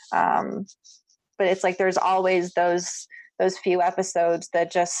 But it's like there's always those few episodes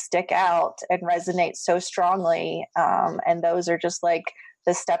that just stick out and resonate so strongly, and those are just like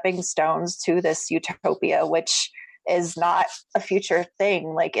the stepping stones to this utopia, which is not a future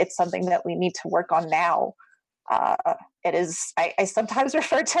thing. Like it's something that we need to work on now. It is. I sometimes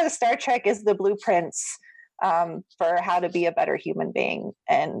refer to Star Trek as the blueprints for how to be a better human being,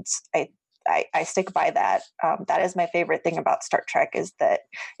 and I stick by that. That is my favorite thing about Star Trek, is that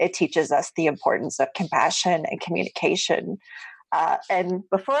it teaches us the importance of compassion and communication. And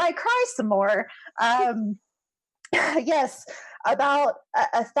before I cry some more, yes, about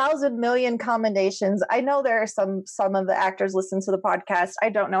 1,000 million commendations. I know there are some of the actors listen to the podcast. I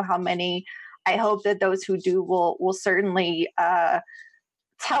don't know how many. I hope that those who do will certainly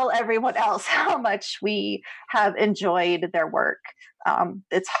tell everyone else how much we have enjoyed their work.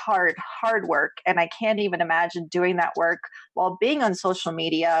 It's hard work. And I can't even imagine doing that work while being on social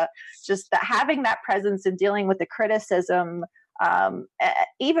media, just having that presence and dealing with the criticism,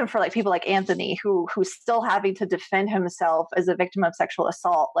 even for like people like Anthony, who's still having to defend himself as a victim of sexual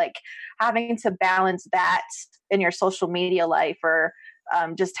assault, like having to balance that in your social media life, or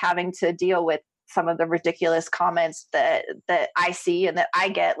just having to deal with some of the ridiculous comments that I see and that I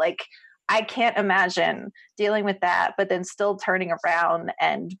get. Like, I can't imagine dealing with that, but then still turning around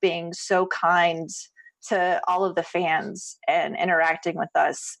and being so kind to all of the fans and interacting with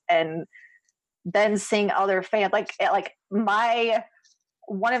us, and then seeing other fans. Like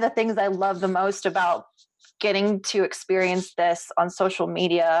one of the things I love the most about getting to experience this on social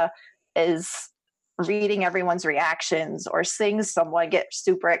media is reading everyone's reactions, or seeing someone get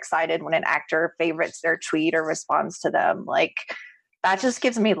super excited when an actor favorites their tweet or responds to them. Like, that just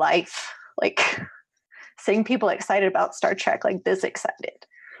gives me life. Like, seeing people excited about Star Trek, like this excited.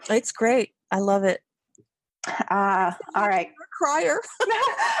 It's great. I love it. All right. Crier.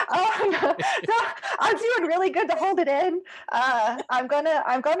 I'm doing really good to hold it in. I'm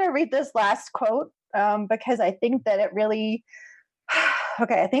gonna read this last quote because I think that it really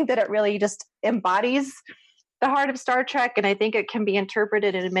just embodies the heart of Star Trek, and I think it can be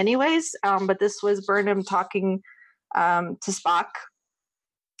interpreted in many ways. But this was Burnham talking to Spock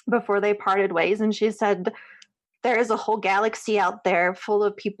before they parted ways, and she said, "There is a whole galaxy out there full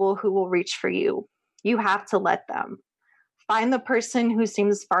of people who will reach for you. You have to let them. Find the person who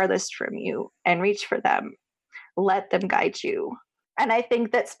seems farthest from you and reach for them. Let them guide you." And I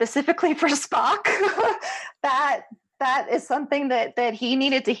think that specifically for Spock, that is something that he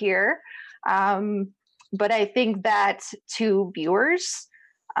needed to hear. But I think that to viewers,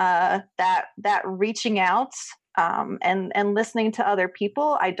 that reaching out and listening to other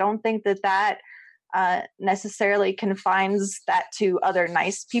people, I don't think that necessarily confines that to other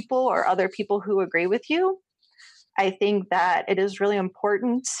nice people or other people who agree with you. I think that it is really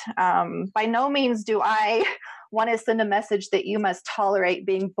important. By no means do I want to send a message that you must tolerate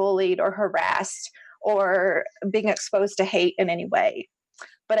being bullied or harassed or being exposed to hate in any way.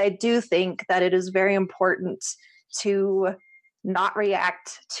 But I do think that it is very important to not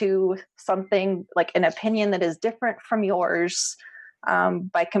react to something like an opinion that is different from yours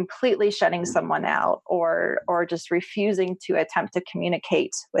by completely shutting someone out or just refusing to attempt to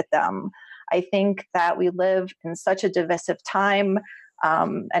communicate with them. I think that we live in such a divisive time,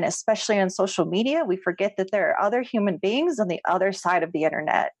 and especially on social media, we forget that there are other human beings on the other side of the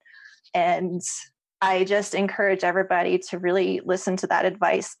internet. And I just encourage everybody to really listen to that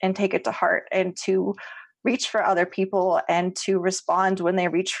advice and take it to heart, and to reach for other people and to respond when they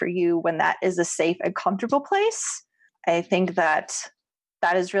reach for you, when that is a safe and comfortable place. I think that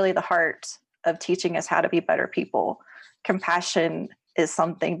is really the heart of teaching us how to be better people. Compassion is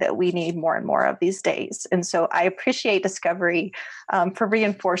something that we need more and more of these days. And so I appreciate Discovery for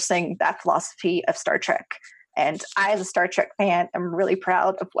reinforcing that philosophy of Star Trek. And I, as a Star Trek fan, am really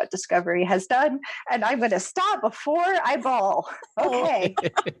proud of what Discovery has done. And I'm going to stop before I bawl. Okay.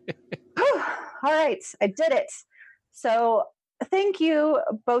 All right, I did it. So thank you,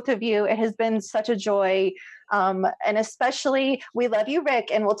 both of you. It has been such a joy. And especially, we love you, Rick,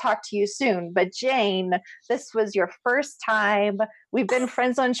 and we'll talk to you soon. But Jane, this was your first time. We've been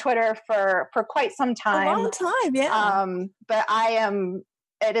friends on Twitter for quite some time. A long time, yeah. But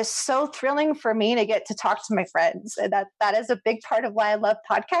it is so thrilling for me to get to talk to my friends. And that is a big part of why I love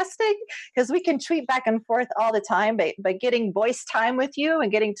podcasting, because we can tweet back and forth all the time, but getting voice time with you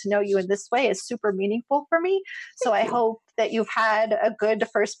and getting to know you in this way is super meaningful for me. So I hope that you've had a good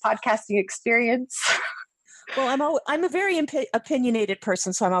first podcasting experience. Well, I'm a very opinionated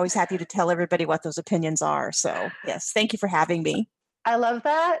person, so I'm always happy to tell everybody what those opinions are. So yes, thank you for having me. I love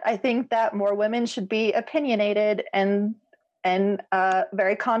that. I think that more women should be opinionated and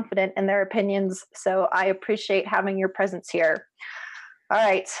very confident in their opinions. So I appreciate having your presence here. All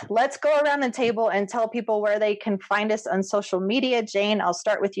right, let's go around the table and tell people where they can find us on social media. Jane, I'll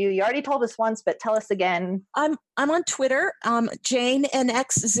start with you. You already told us once, but tell us again. I'm on Twitter.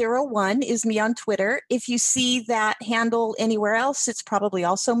 JaneNX01 is me on Twitter. If you see that handle anywhere else, it's probably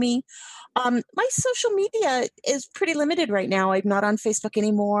also me. My social media is pretty limited right now. I'm not on Facebook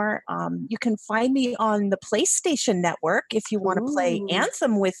anymore. You can find me on the PlayStation Network if you want to play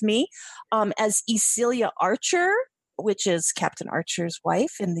Anthem with me as Ecelia Archer, which is Captain Archer's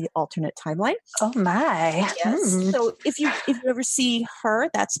wife in the alternate timeline. Oh my. Yes. So if you ever see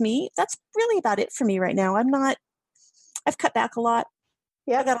her, that's me. That's really about it for me right now. I've cut back a lot.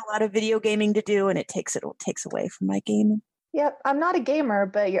 Yeah. I got a lot of video gaming to do, and it takes away from my gaming. Yep. I'm not a gamer,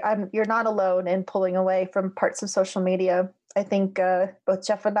 but you're not alone in pulling away from parts of social media. I think both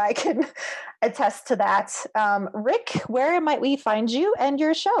Jeff and I can attest to that. Rick, where might we find you and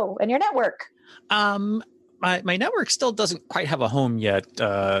your show and your network? My network still doesn't quite have a home yet.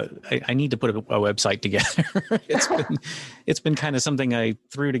 I need to put a website together. It's been kind of something I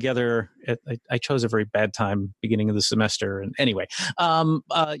threw together. I chose a very bad time, beginning of the semester. And anyway,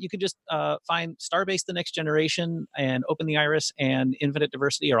 you can just find Starbase: The Next Generation and Open the Iris and Infinite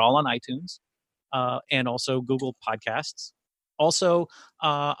Diversity are all on iTunes and also Google Podcasts. Also,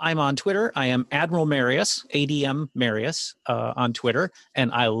 I'm on Twitter. I am Admiral Marius, ADM Marius on Twitter,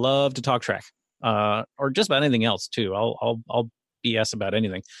 and I love to talk Trek. Or just about anything else too. I'll BS about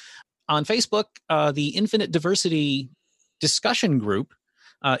anything. On Facebook, the Infinite Diversity discussion group.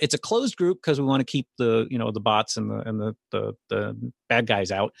 It's a closed group because we want to keep the bots and the bad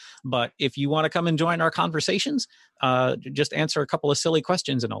guys out. But if you want to come and join our conversations, just answer a couple of silly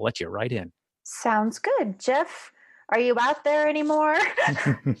questions and I'll let you right in. Sounds good, Jeff. Are you out there anymore?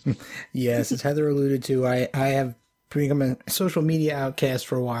 Yes, as Heather alluded to, I have become a social media outcast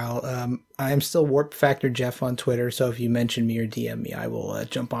for a while. I am still Warp Factor Jeff on Twitter, so if you mention me or DM me, I will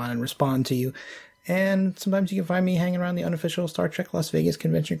jump on and respond to you. And sometimes you can find me hanging around the unofficial Star Trek Las Vegas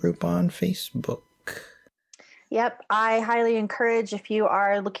convention group on Facebook. Yep, I highly encourage, if you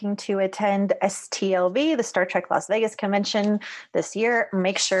are looking to attend STLV, the Star Trek Las Vegas convention this year,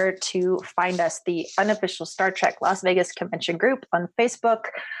 make sure to find us, the unofficial Star Trek Las Vegas convention group on Facebook.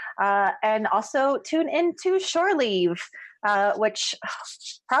 And also tune into Shore Leave, which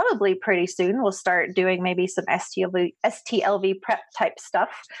probably pretty soon we'll start doing maybe some STLV prep type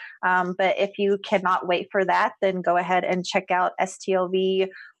stuff. But if you cannot wait for that, then go ahead and check out STLV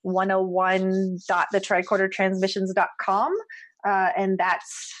 101.thetricordertransmissions.com. And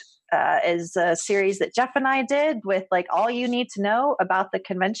that's is a series that Jeff and I did with like all you need to know about the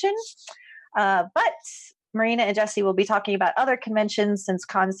convention. But Marina and Jesse will be talking about other conventions since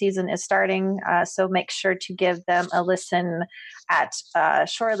con season is starting. So make sure to give them a listen at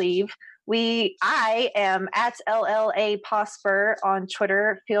Shore Leave. I am at LLA Posper on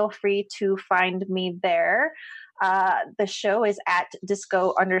Twitter. Feel free to find me there. The show is at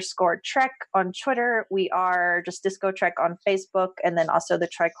Disco_Trek on Twitter. We are just Disco Trek on Facebook, and then also the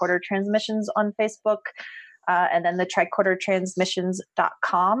Tricorder Transmissions on Facebook. And then the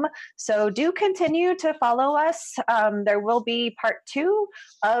tricordertransmissions.com. So do continue to follow us. There will be part 2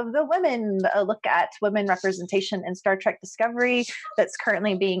 of the women, a look at women representation in Star Trek Discovery, that's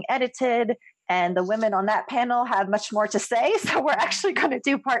currently being edited. And the women on that panel have much more to say. So we're actually going to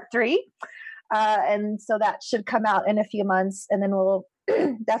do part 3. And so that should come out in a few months. And then we'll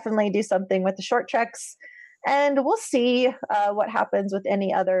definitely do something with the short treks. And we'll see what happens with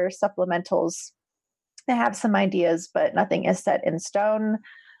any other supplementals. I have some ideas, but nothing is set in stone.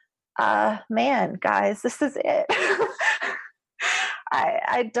 Man, guys, this is it.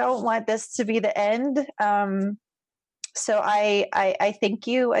 I don't want this to be the end. So I thank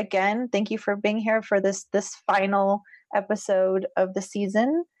you again. Thank you for being here for this final episode of the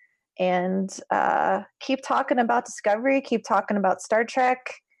season. And keep talking about Discovery. Keep talking about Star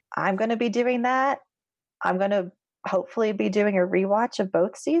Trek. I'm going to be doing that. I'm going to hopefully be doing a rewatch of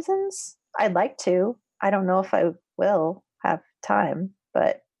both seasons. I'd like to. I don't know if I will have time,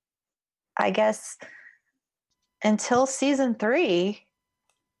 but I guess until season 3,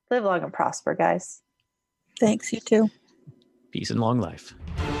 live long and prosper, guys. Thanks, you too. Peace and long life.